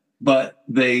happened, but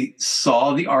they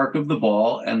saw the arc of the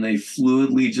ball and they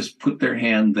fluidly just put their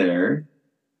hand there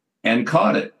and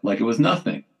caught it like it was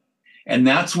nothing. And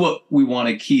that's what we want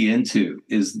to key into,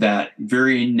 is that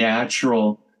very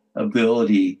natural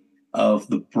ability of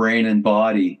the brain and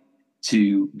body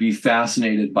to be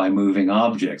fascinated by moving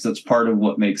objects. That's part of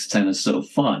what makes tennis so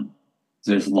fun.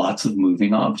 There's lots of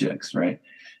moving objects, right?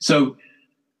 So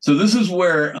this is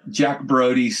where Jack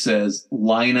Brody says,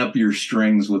 line up your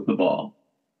strings with the ball.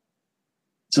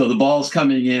 So the ball's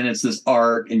coming in, it's this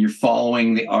arc, and you're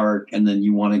following the arc, and then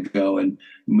you want to go and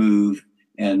move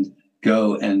and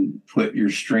go and put your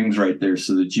strings right there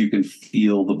so that you can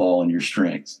feel the ball in your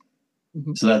strings.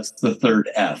 Mm-hmm. So that's the third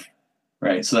F,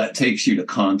 right? So that takes you to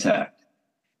contact.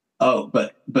 Oh,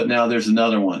 but now there's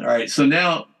another one. All right. So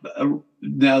now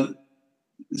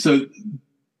so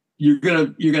you're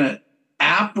gonna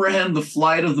apprehend the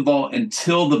flight of the ball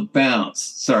until the bounce.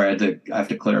 Sorry, I have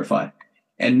to clarify.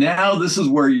 And now this is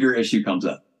where your issue comes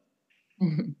up.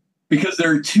 Mm-hmm. Because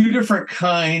there are two different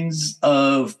kinds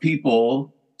of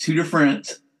people, two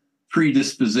different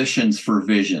predispositions for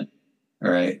vision. All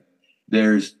right.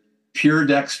 There's pure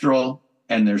dextral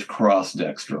and there's cross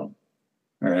dextral.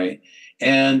 All right.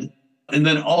 And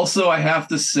then also I have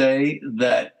to say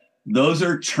that those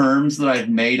are terms that I've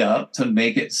made up to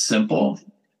make it simple,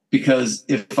 because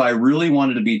if I really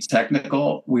wanted to be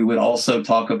technical, we would also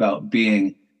talk about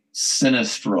being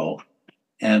sinistral.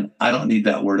 And I don't need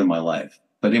that word in my life.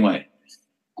 But anyway,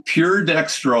 pure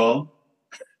dextral.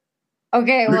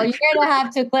 Okay, well, you're going to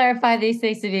have to clarify these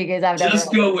things to me because I've never.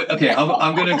 Just go with, okay,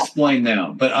 I'm going to explain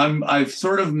now, but I've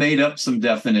sort of made up some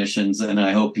definitions and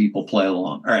I hope people play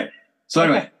along. All right. So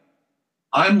anyway,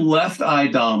 I'm left eye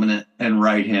dominant and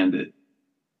right-handed.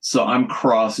 So I'm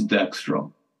cross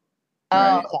dextral.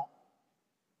 Right? Okay.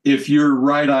 If you're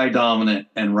right eye dominant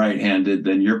and right-handed,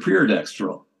 then you're pure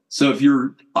dextral. So if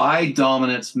your eye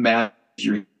dominance matches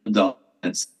your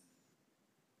dominance,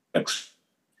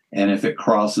 and if it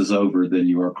crosses over, then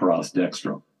you are cross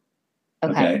dextral.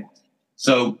 Okay.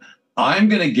 So I'm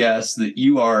going to guess that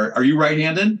are you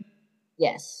right-handed?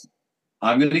 Yes.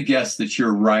 I'm going to guess that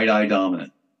you're right eye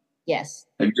dominant. Yes.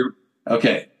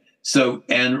 Okay. So,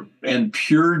 and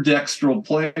pure dextral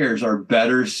players are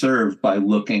better served by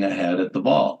looking ahead at the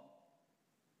ball.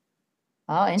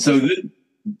 Oh, interesting.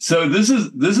 So this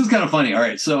is kind of funny. All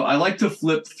right. So I like to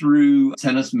flip through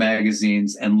tennis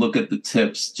magazines and look at the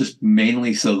tips just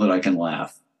mainly so that I can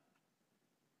laugh,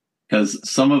 because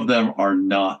some of them are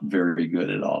not very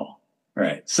good at all.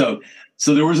 Right. So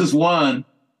there was this one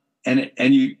and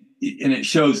it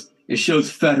shows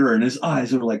Federer and his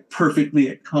eyes are like perfectly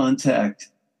at contact.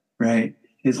 Right.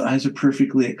 His eyes are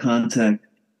perfectly at contact.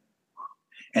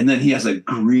 And then he has a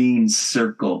green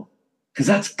circle because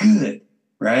that's good.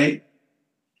 Right.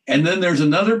 And then there's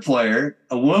another player,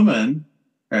 a woman,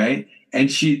 right? And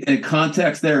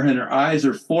contact's there and her eyes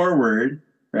are forward,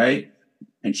 right?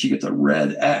 And she gets a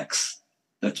red X.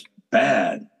 That's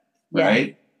bad, right?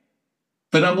 Yeah.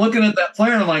 But I'm looking at that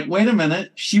player and I'm like, wait a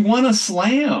minute, she won a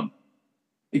slam.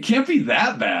 It can't be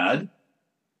that bad.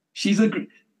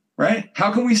 Right?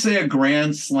 How can we say a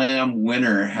Grand Slam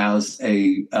winner has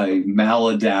a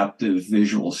maladaptive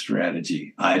visual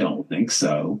strategy? I don't think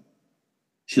so.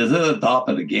 She's at the top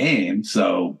of the game,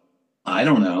 so I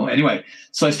don't know. Anyway,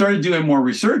 so I started doing more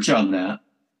research on that.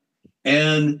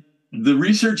 And the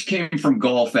research came from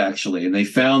golf, actually. And they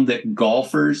found that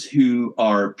golfers who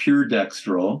are pure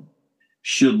dextral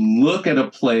should look at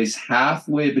a place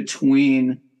halfway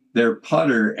between their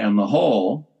putter and the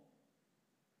hole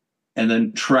and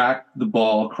then track the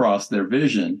ball across their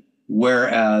vision.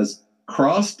 Whereas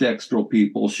cross dextral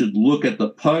people should look at the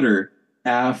putter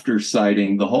after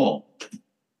sighting the hole.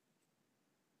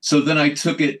 So then I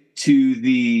took it to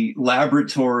the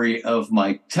laboratory of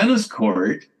my tennis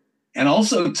court and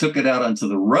also took it out onto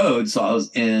the road. So I was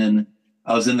in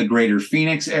the greater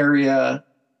Phoenix area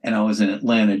and I was in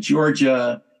Atlanta,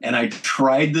 Georgia, and I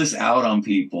tried this out on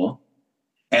people.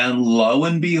 And lo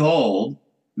and behold,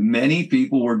 many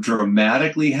people were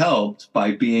dramatically helped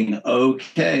by being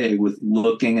okay with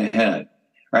looking ahead.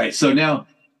 All right. So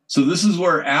this is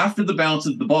where after the bounce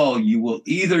of the ball, you will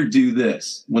either do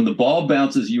this. When the ball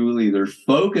bounces, you will either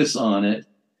focus on it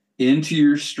into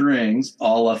your strings,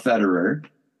 a la Federer,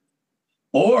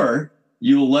 or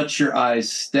you'll let your eyes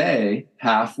stay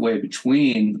halfway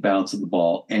between the bounce of the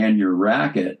ball and your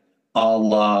racket, a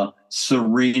la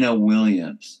Serena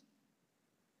Williams.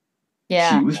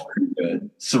 Yeah. She was pretty good.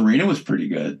 Serena was pretty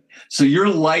good. So you're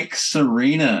like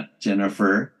Serena,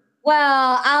 Jennifer.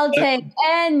 Well, I'll take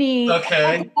any.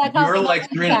 Okay. You're like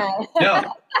Serena.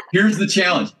 No, here's the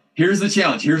challenge.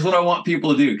 Here's what I want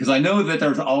people to do. Because I know that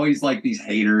there's always like these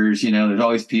haters, there's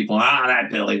always people,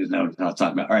 that Billy doesn't know what I'm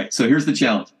talking about. All right. So here's the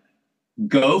challenge.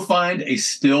 Go find a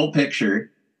still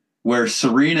picture where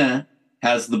Serena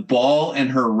has the ball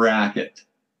and her racket.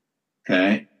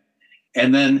 Okay.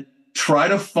 And then try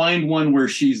to find one where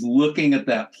she's looking at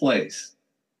that place.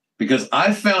 Because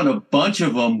I found a bunch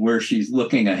of them where she's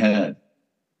looking ahead.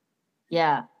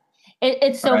 Yeah.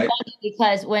 It's so funny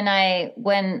because when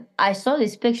I saw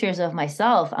these pictures of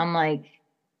myself, I'm like,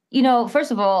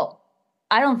 first of all,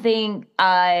 I don't think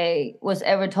I was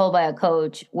ever told by a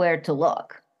coach where to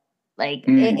look. Like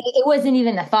it wasn't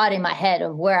even a thought in my head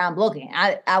of where I'm looking.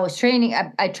 I was training.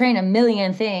 I train a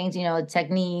million things,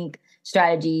 technique,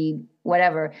 strategy,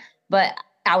 whatever. But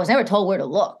I was never told where to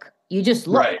look. You just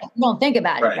look. Right. You don't think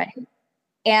about it, right?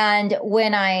 And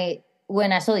when I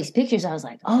saw these pictures, I was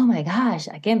like, "Oh my gosh,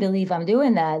 I can't believe I'm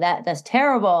doing that. That's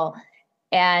terrible."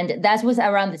 And that was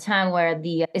around the time where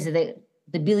the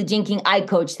Billie Jean King eye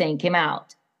coach thing came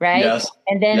out, right? Yes.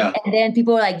 And then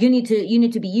people were like, "You need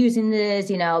to be using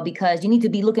this, because you need to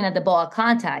be looking at the ball at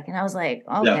contact." And I was like,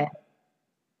 "Okay,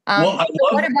 Well,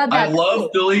 What about I that?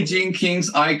 love Billie Jean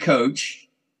King's I Coach,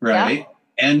 right? Yeah.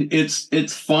 And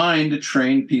it's fine to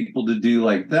train people to do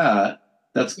like that.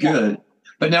 That's Yeah. good.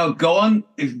 But now go on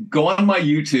my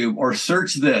YouTube or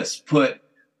search this, put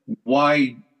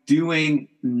why doing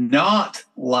not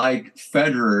like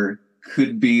Federer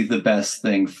could be the best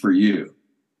thing for you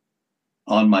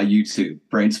on my YouTube,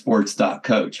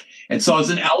 brainsports.coach. And so I was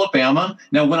in Alabama.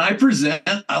 Now, when I present,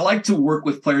 I like to work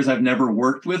with players I've never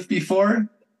worked with before,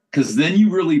 because then you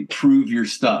really prove your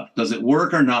stuff. Does it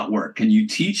work or not work? Can you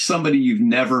teach somebody you've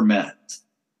never met?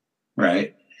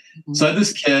 Right. Mm-hmm. So I had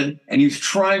this kid, and he's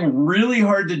trying really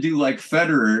hard to do like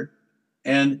Federer,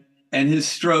 and his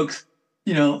strokes,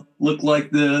 look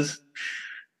like this.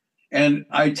 And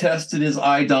I tested his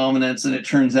eye dominance, and it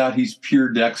turns out he's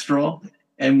pure dextral.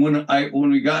 And when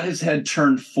we got his head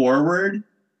turned forward,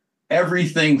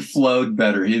 everything flowed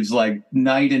better. He was like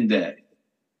night and day.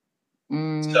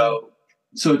 So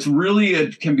it's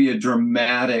really can be a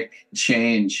dramatic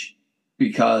change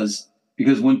because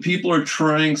when people are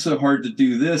trying so hard to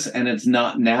do this and it's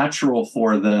not natural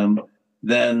for them,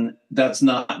 then that's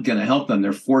not going to help them.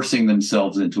 They're forcing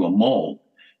themselves into a mold.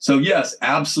 So yes,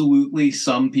 absolutely,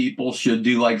 some people should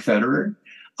do like Federer.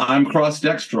 I'm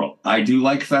cross-dextral. I do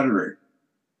like Federer.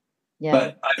 Yeah.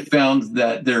 But I found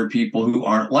that there are people who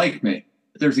aren't like me.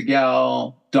 There's a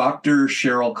gal, Dr.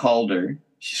 Cheryl Calder.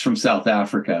 She's from South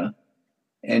Africa.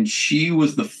 And she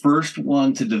was the first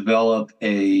one to develop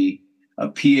a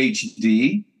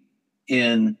PhD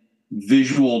in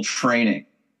visual training,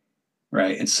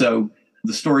 right? And so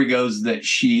the story goes that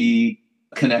she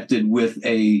connected with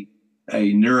a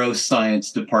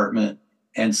neuroscience department.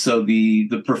 And so the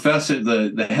professor,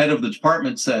 the head of the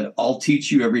department said, I'll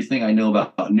teach you everything I know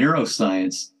about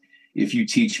neuroscience if you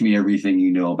teach me everything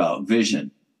you know about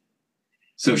vision.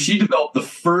 So she developed the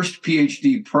first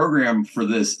PhD program for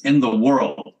this in the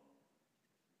world.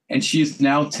 And she's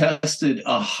now tested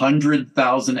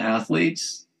 100,000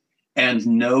 athletes, and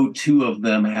no two of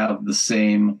them have the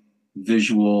same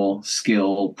visual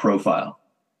skill profile.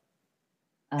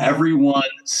 Everyone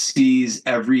sees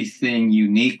everything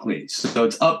uniquely. So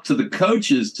it's up to the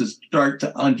coaches to start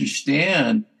to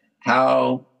understand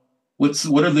what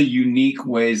are the unique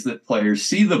ways that players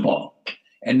see the ball.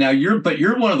 And now you're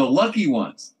one of the lucky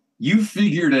ones. You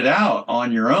figured it out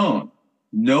on your own.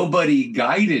 Nobody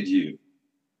guided you.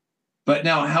 But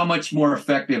now how much more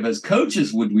effective as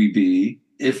coaches would we be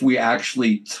if we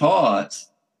actually taught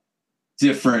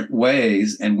different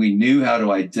ways and we knew how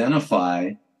to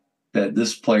identify that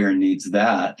this player needs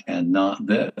that and not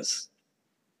this?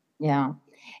 Yeah.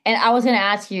 And I was going to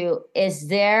ask you, is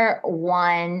there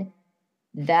one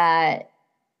that,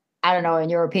 I don't know, in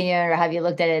your opinion, or have you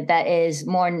looked at it, that is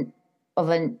more of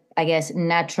an, I guess,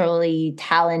 naturally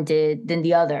talented than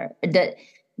the other?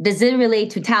 Does it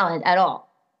relate to talent at all?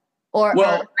 Or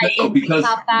because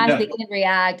how fast they can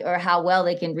react or how well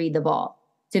they can read the ball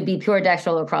to be pure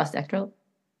dextral or cross dextral?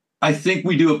 I think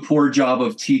we do a poor job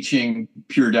of teaching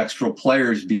pure dextral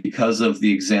players because of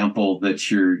the example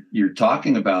that you're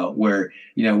talking about, where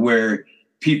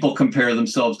people compare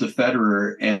themselves to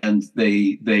Federer and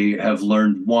they have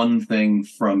learned one thing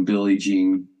from Billie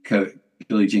Jean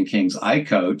King's I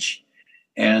Coach,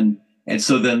 and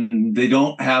so then they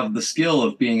don't have the skill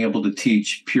of being able to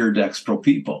teach pure dextral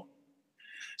people.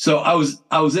 So I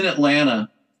was in Atlanta,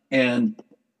 and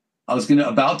I was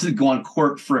about to go on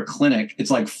court for a clinic. It's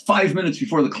like 5 minutes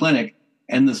before the clinic,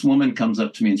 and this woman comes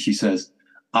up to me and she says,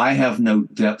 I have no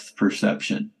depth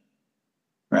perception.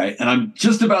 Right. And I'm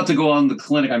just about to go on the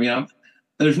clinic. I mean,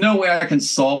 there's no way I can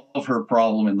solve her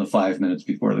problem in the 5 minutes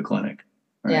before the clinic.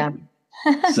 Right?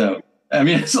 Yeah. So, I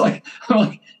mean, it's like, I'm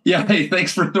like, yeah, hey,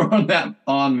 thanks for throwing that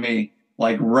on me,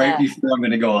 like right before I'm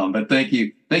going to go on. But thank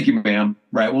you, ma'am.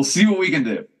 Right. We'll see what we can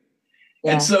do.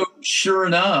 Yeah. And so sure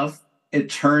enough, it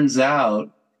turns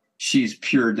out she's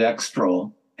pure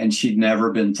dextral, and she'd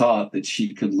never been taught that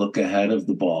she could look ahead of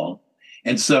the ball.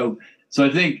 And so I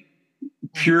think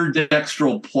pure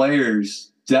dextral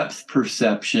players' depth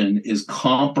perception is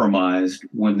compromised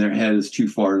when their head is too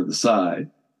far to the side.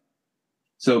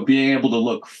 So being able to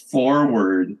look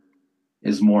forward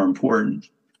is more important,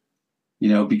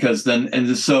 because then,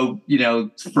 and so,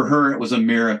 for her, it was a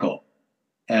miracle.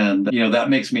 And, that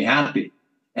makes me happy.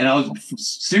 And I was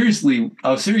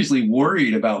seriously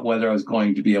worried about whether I was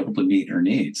going to be able to meet her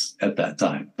needs at that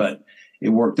time, but it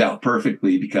worked out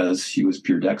perfectly because she was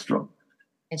pure dextral.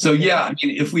 So yeah, I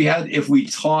mean, if we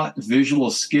taught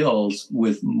visual skills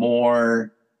with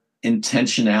more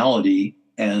intentionality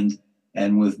and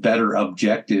with better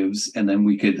objectives, and then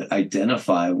we could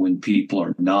identify when people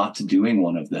are not doing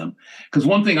one of them. Because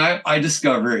one thing I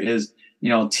discover is,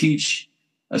 I'll teach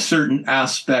a certain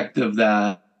aspect of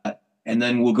that, and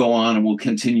then we'll go on and we'll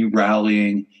continue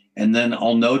rallying. And then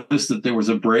I'll notice that there was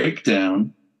a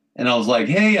breakdown, and I was like,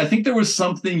 hey, I think there was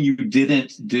something you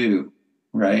didn't do,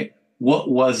 right?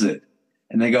 What was it?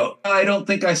 And they go, I don't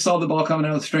think I saw the ball coming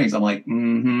out of the strings. I'm like,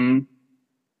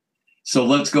 So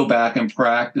let's go back and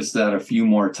practice that a few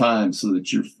more times so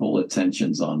that your full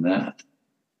attention's on that.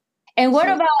 And what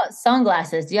about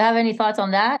sunglasses? Do you have any thoughts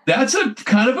on that? That's a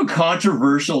kind of a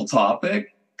controversial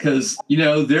topic because,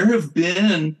 there have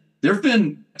been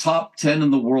top 10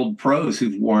 in the world pros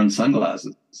who've worn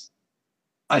sunglasses.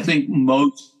 I think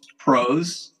most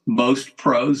pros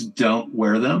don't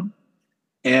wear them.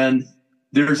 And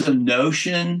there's a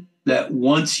notion that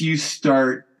once you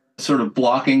start sort of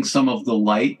blocking some of the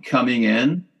light coming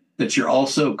in, that you're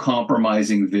also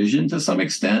compromising vision to some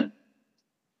extent.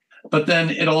 But then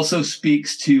it also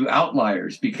speaks to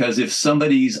outliers, because if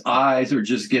somebody's eyes are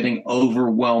just getting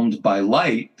overwhelmed by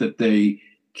light that they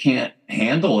can't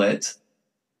handle it,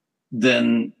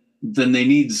 then they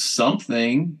need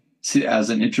something as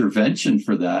an intervention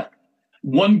for that.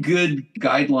 One good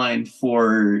guideline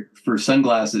for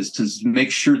sunglasses to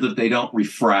make sure that they don't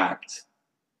refract.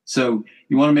 So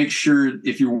you want to make sure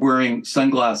if you're wearing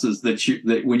sunglasses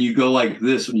that when you go like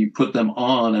this, when you put them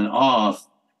on and off,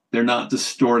 they're not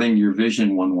distorting your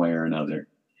vision one way or another.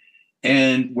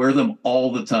 And wear them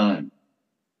all the time.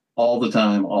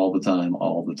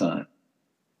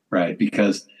 Right?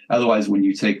 Because otherwise, when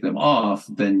you take them off,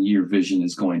 then your vision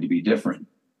is going to be different.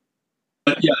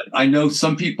 But yeah, I know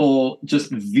some people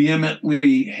just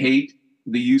vehemently hate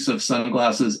the use of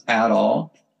sunglasses at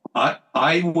all.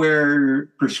 I wear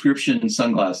prescription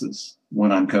sunglasses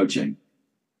when I'm coaching.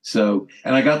 So,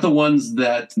 and I got the ones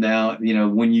that now,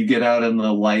 when you get out in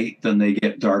the light, then they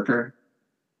get darker.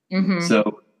 Mm-hmm.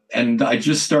 So, and I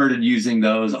just started using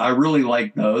those. I really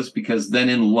like those because then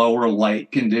in lower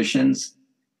light conditions,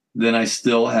 then I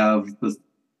still have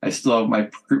my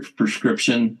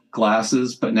prescription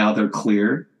glasses, but now they're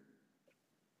clear.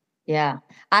 Yeah.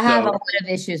 I have a lot of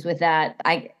issues with that.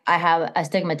 I have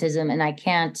astigmatism and I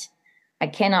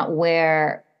cannot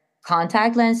wear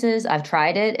contact lenses. I've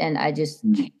tried it and I just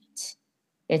can't.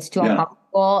 It's too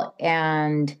uncomfortable.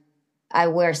 And I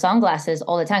wear sunglasses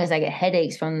all the time because I get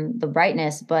headaches from the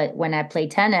brightness. But when I play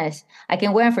tennis, I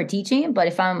can wear them for teaching. But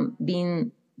if I'm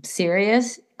being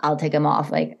serious, I'll take them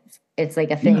off. Like it's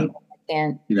like a thing. Yeah. I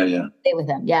can't stay with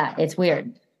them. Yeah, it's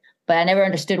weird. But I never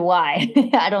understood why.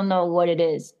 I don't know what it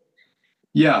is.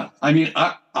 Yeah. I mean,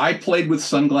 I played with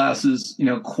sunglasses,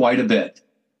 quite a bit.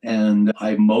 And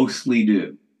I mostly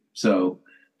do. So,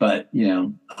 but,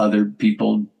 other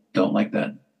people don't like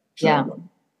that. So. Yeah.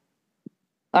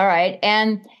 All right.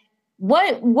 And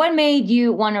what made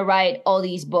you want to write all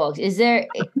these books? Is there,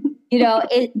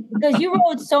 because you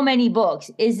wrote so many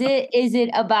books. Is it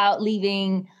about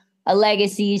leaving a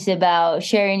legacy? Is it about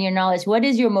sharing your knowledge? What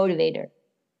is your motivator?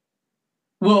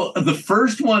 Well, the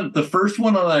first one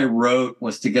that I wrote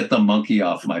was to get the monkey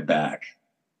off my back,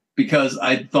 because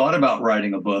I'd thought about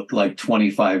writing a book like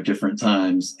 25 different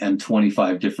times and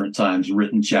 25 different times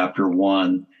written chapter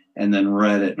 1 and then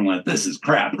read it and went, this is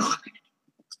crap.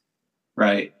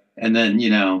 Right. And then,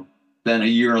 then a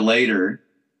year later,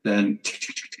 then,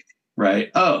 right.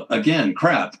 Oh, again,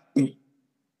 crap.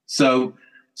 So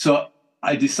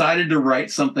I decided to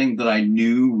write something that I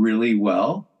knew really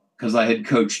well, because I had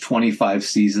coached 25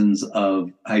 seasons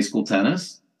of high school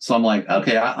tennis. So I'm like,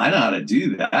 okay, I know how to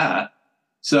do that.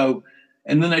 So,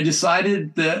 and then I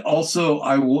decided that also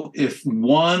if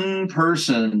one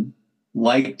person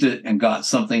liked it and got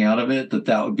something out of it,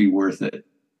 that would be worth it.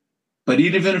 But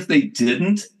even if they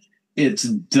didn't, it's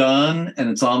done and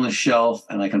it's on the shelf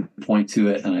and I can point to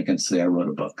it and I can say I wrote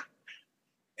a book.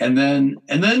 And then,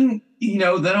 then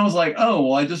I was like, oh,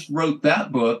 well, I just wrote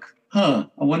that book. I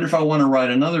wonder if I want to write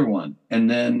another one. And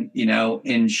then,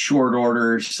 in short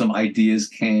order, some ideas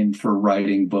came for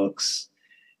writing books.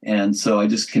 And so I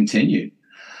just continued.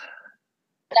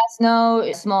 That's no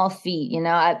small feat,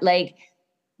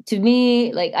 to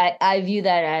me, I view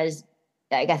that as,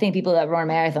 I think people that run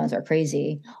marathons are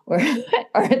crazy or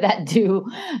that do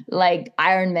like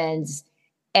Ironmans.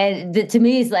 And to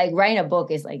me, it's like writing a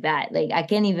book is like that. Like, I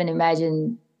can't even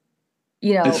imagine,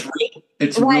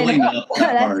 It's really not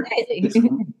that hard.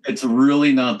 It's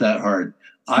really not that hard.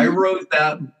 I wrote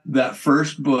that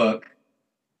first book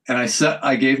and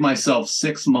I gave myself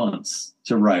 6 months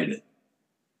to write it.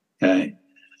 Okay.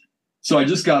 So I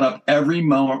just got up every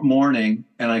morning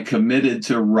and I committed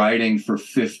to writing for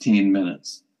 15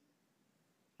 minutes.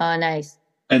 Oh, nice.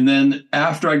 And then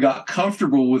after I got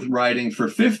comfortable with writing for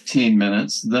 15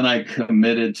 minutes, then I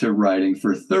committed to writing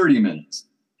for 30 minutes.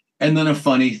 And then a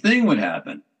funny thing would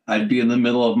happen. I'd be in the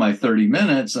middle of my 30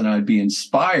 minutes and I'd be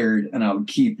inspired and I would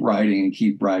keep writing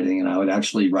and I would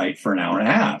actually write for an hour and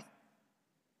a half.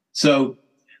 So,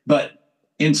 but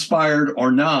inspired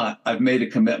or not, I've made a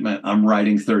commitment. I'm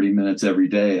writing 30 minutes every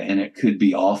day, and it could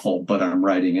be awful, but I'm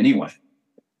writing anyway.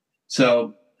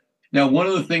 So now one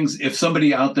of the things, if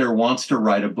somebody out there wants to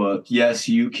write a book, yes,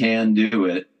 you can do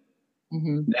it.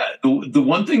 The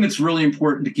one thing that's really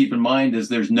important to keep in mind is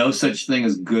there's no such thing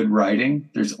as good writing.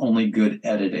 There's only good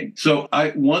editing. So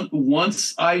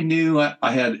once I knew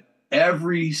I had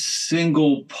every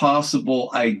single possible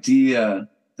idea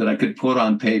that I could put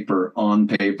on paper,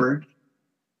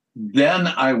 then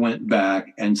I went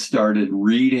back and started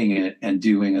reading it and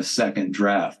doing a second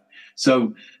draft.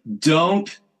 So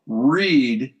don't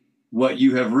read what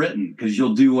you have written, because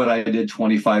you'll do what I did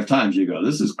 25 times. You go,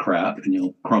 this is crap, and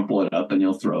you'll crumple it up and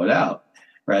you'll throw it out,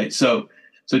 right? So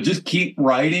just keep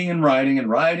writing and writing and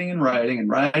writing and writing and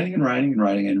writing and writing and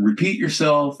writing and repeat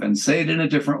yourself and say it in a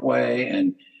different way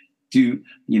and do,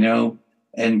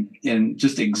 and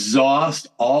just exhaust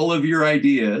all of your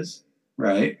ideas,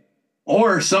 right?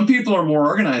 Or some people are more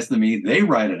organized than me. They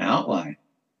write an outline.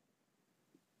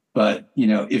 But,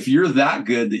 if you're that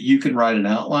good that you can write an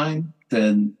outline,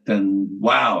 then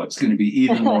wow, it's going to be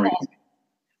even more easy.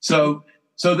 So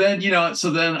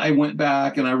then I went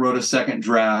back and I wrote a second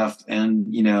draft, and,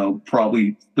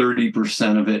 probably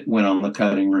 30% of it went on the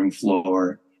cutting room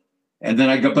floor. And then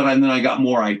I got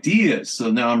more ideas.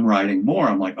 So now I'm writing more.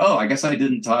 I'm like, oh, I guess I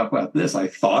didn't talk about this. I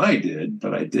thought I did,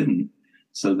 but I didn't.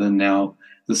 So then now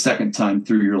the second time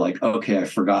through, you're like, okay, I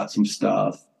forgot some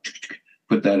stuff.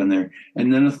 Put that in there.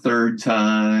 And then a third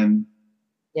time.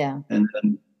 Yeah. And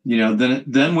then,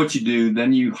 then what you do,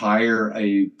 then you hire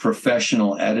a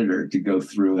professional editor to go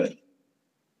through it.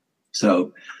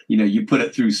 So, you put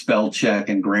it through spell check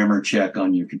and grammar check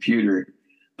on your computer,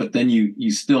 but then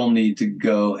you still need to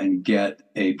go and get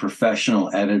a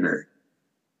professional editor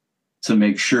to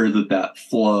make sure that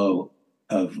flow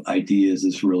of ideas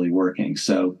is really working.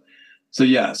 So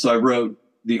I wrote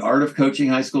The Art of Coaching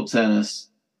High School Tennis.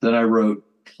 Then I wrote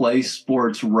Play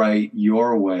Sports Right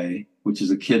Your Way, which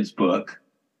is a kid's book.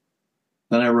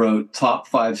 Then I wrote Top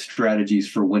 5 Strategies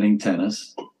for Winning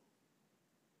Tennis.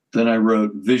 Then I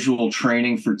wrote Visual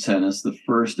Training for Tennis, the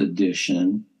first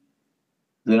edition.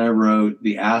 Then I wrote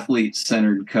The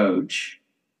Athlete-Centered Coach.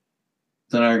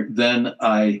 Then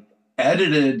I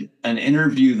edited an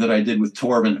interview that I did with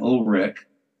Torben Ulrich.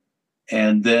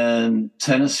 And then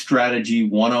Tennis Strategy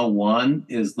 101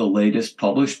 is the latest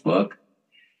published book.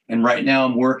 And right now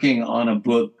I'm working on a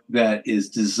book that is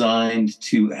designed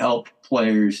to help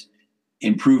players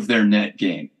improve their net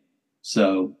game.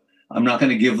 So I'm not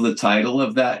going to give the title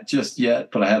of that just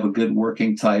yet, but I have a good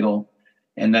working title,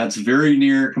 and that's very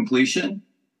near completion.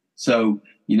 So,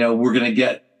 we're going to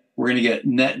get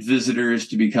net visitors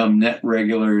to become net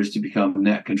regulars, to become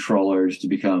net controllers, to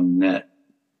become net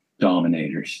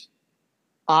dominators.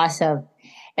 Awesome.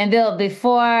 And Bill,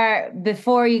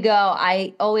 before you go,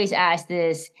 I always ask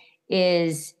this,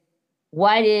 is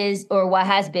what is or what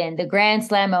has been the grand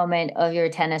slam moment of your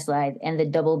tennis life and the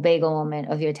double bagel moment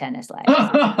of your tennis life?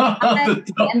 the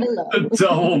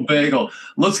double bagel.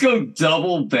 Let's go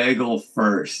double bagel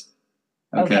first.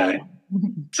 Okay.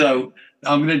 So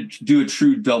I'm going to do a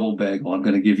true double bagel. I'm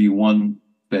going to give you one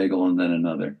bagel and then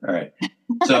another. All right.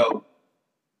 So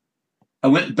I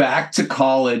went back to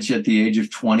college at the age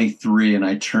of 23 and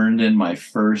I turned in my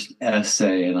first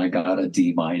essay and I got a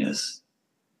D-.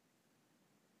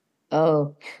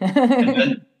 Oh.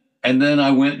 and then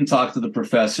I went and talked to the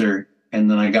professor,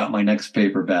 and then I got my next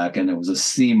paper back and it was a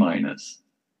C-. Okay.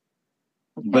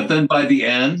 But then by the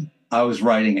end, I was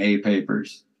writing A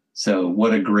papers. So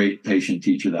what a great patient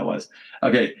teacher that was.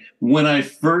 Okay. When I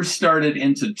first started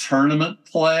into tournament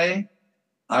play,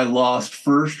 I lost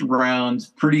first round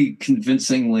pretty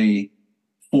convincingly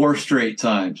 4 straight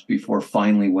times before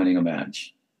finally winning a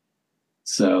match.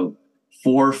 So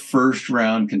 4 first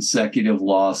round consecutive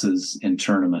losses in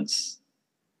tournaments.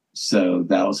 So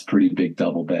that was a pretty big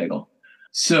double bagel.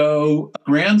 So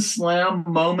Grand Slam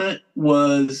moment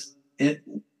was it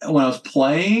when I was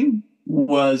playing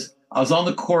was I was on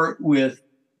the court with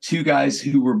 2 guys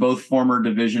who were both former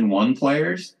Division I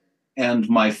players and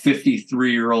my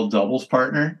 53-year-old doubles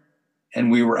partner.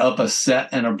 And we were up a set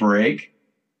and a break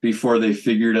before they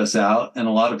figured us out. And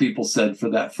a lot of people said for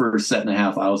that first set and a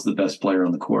half, I was the best player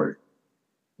on the court.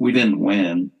 We didn't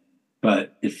win,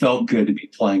 but it felt good to be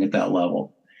playing at that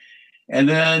level. And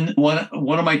then one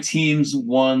of my teams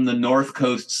won the North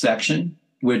Coast section,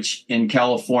 which in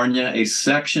California, a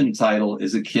section title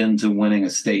is akin to winning a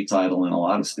state title in a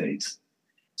lot of states.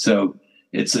 So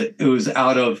it was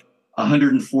out of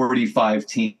 145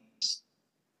 teams.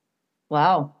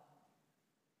 Wow.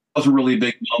 It was a really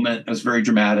big moment. It was very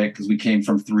dramatic because we came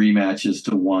from 3 matches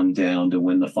to 1 down to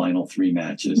win the final 3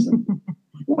 matches and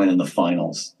win in the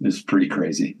finals. It was pretty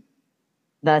crazy.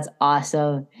 That's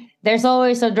awesome. There's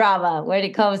always some drama when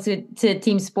it comes to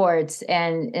team sports,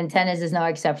 and tennis is no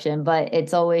exception, but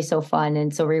it's always so fun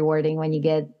and so rewarding when you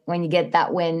get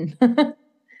that win.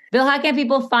 Bill, how can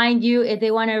people find you if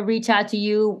they want to reach out to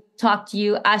you, talk to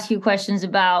you, ask you questions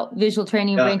about visual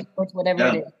training, brain sports, whatever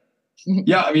it is?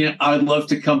 Yeah, I mean, I'd love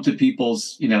to come to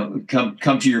people's,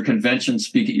 come to your convention,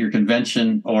 speak at your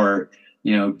convention, or,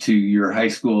 to your high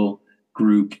school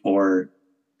group or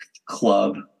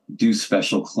club, do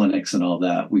special clinics and all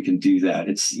that. We can do that.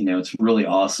 It's, it's really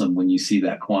awesome when you see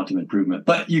that quantum improvement.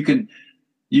 But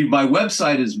my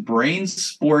website is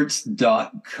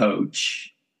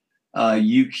brainsports.coach.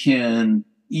 You can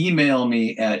email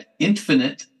me at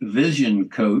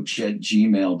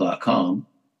infinitevisioncoach@gmail.com.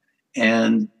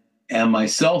 And my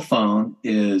cell phone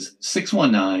is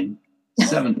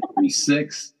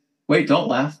 619-736. Wait, don't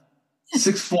laugh.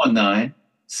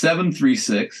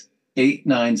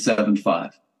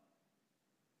 619-736-8975.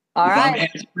 All if right. I'm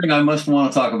answering, I must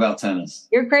want to talk about tennis.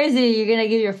 You're crazy. You're going to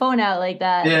give your phone out like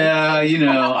that. Yeah,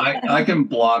 I can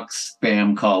block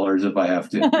spam callers if I have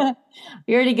to.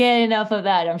 You already get enough of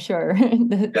that, I'm sure.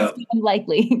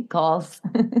 Unlikely calls.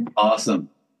 Awesome.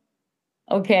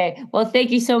 Okay. Well,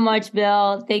 thank you so much,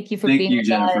 Bill. Thank you for being with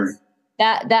Jennifer. us.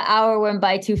 That hour went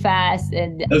by too fast.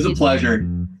 And it was a pleasure.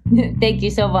 Thank you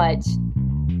so much.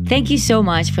 Thank you so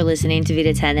much for listening to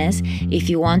Vida Tennis. If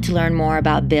you want to learn more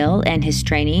about Bill and his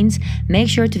trainings, make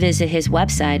sure to visit his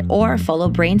website or follow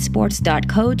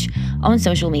brainsports.coach on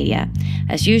social media.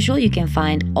 As usual, you can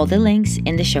find all the links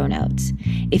in the show notes.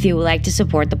 If you would like to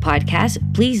support the podcast,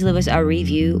 please leave us a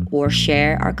review or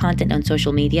share our content on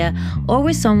social media or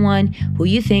with someone who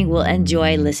you think will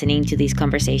enjoy listening to these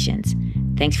conversations.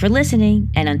 Thanks for listening,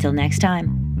 and until next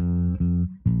time.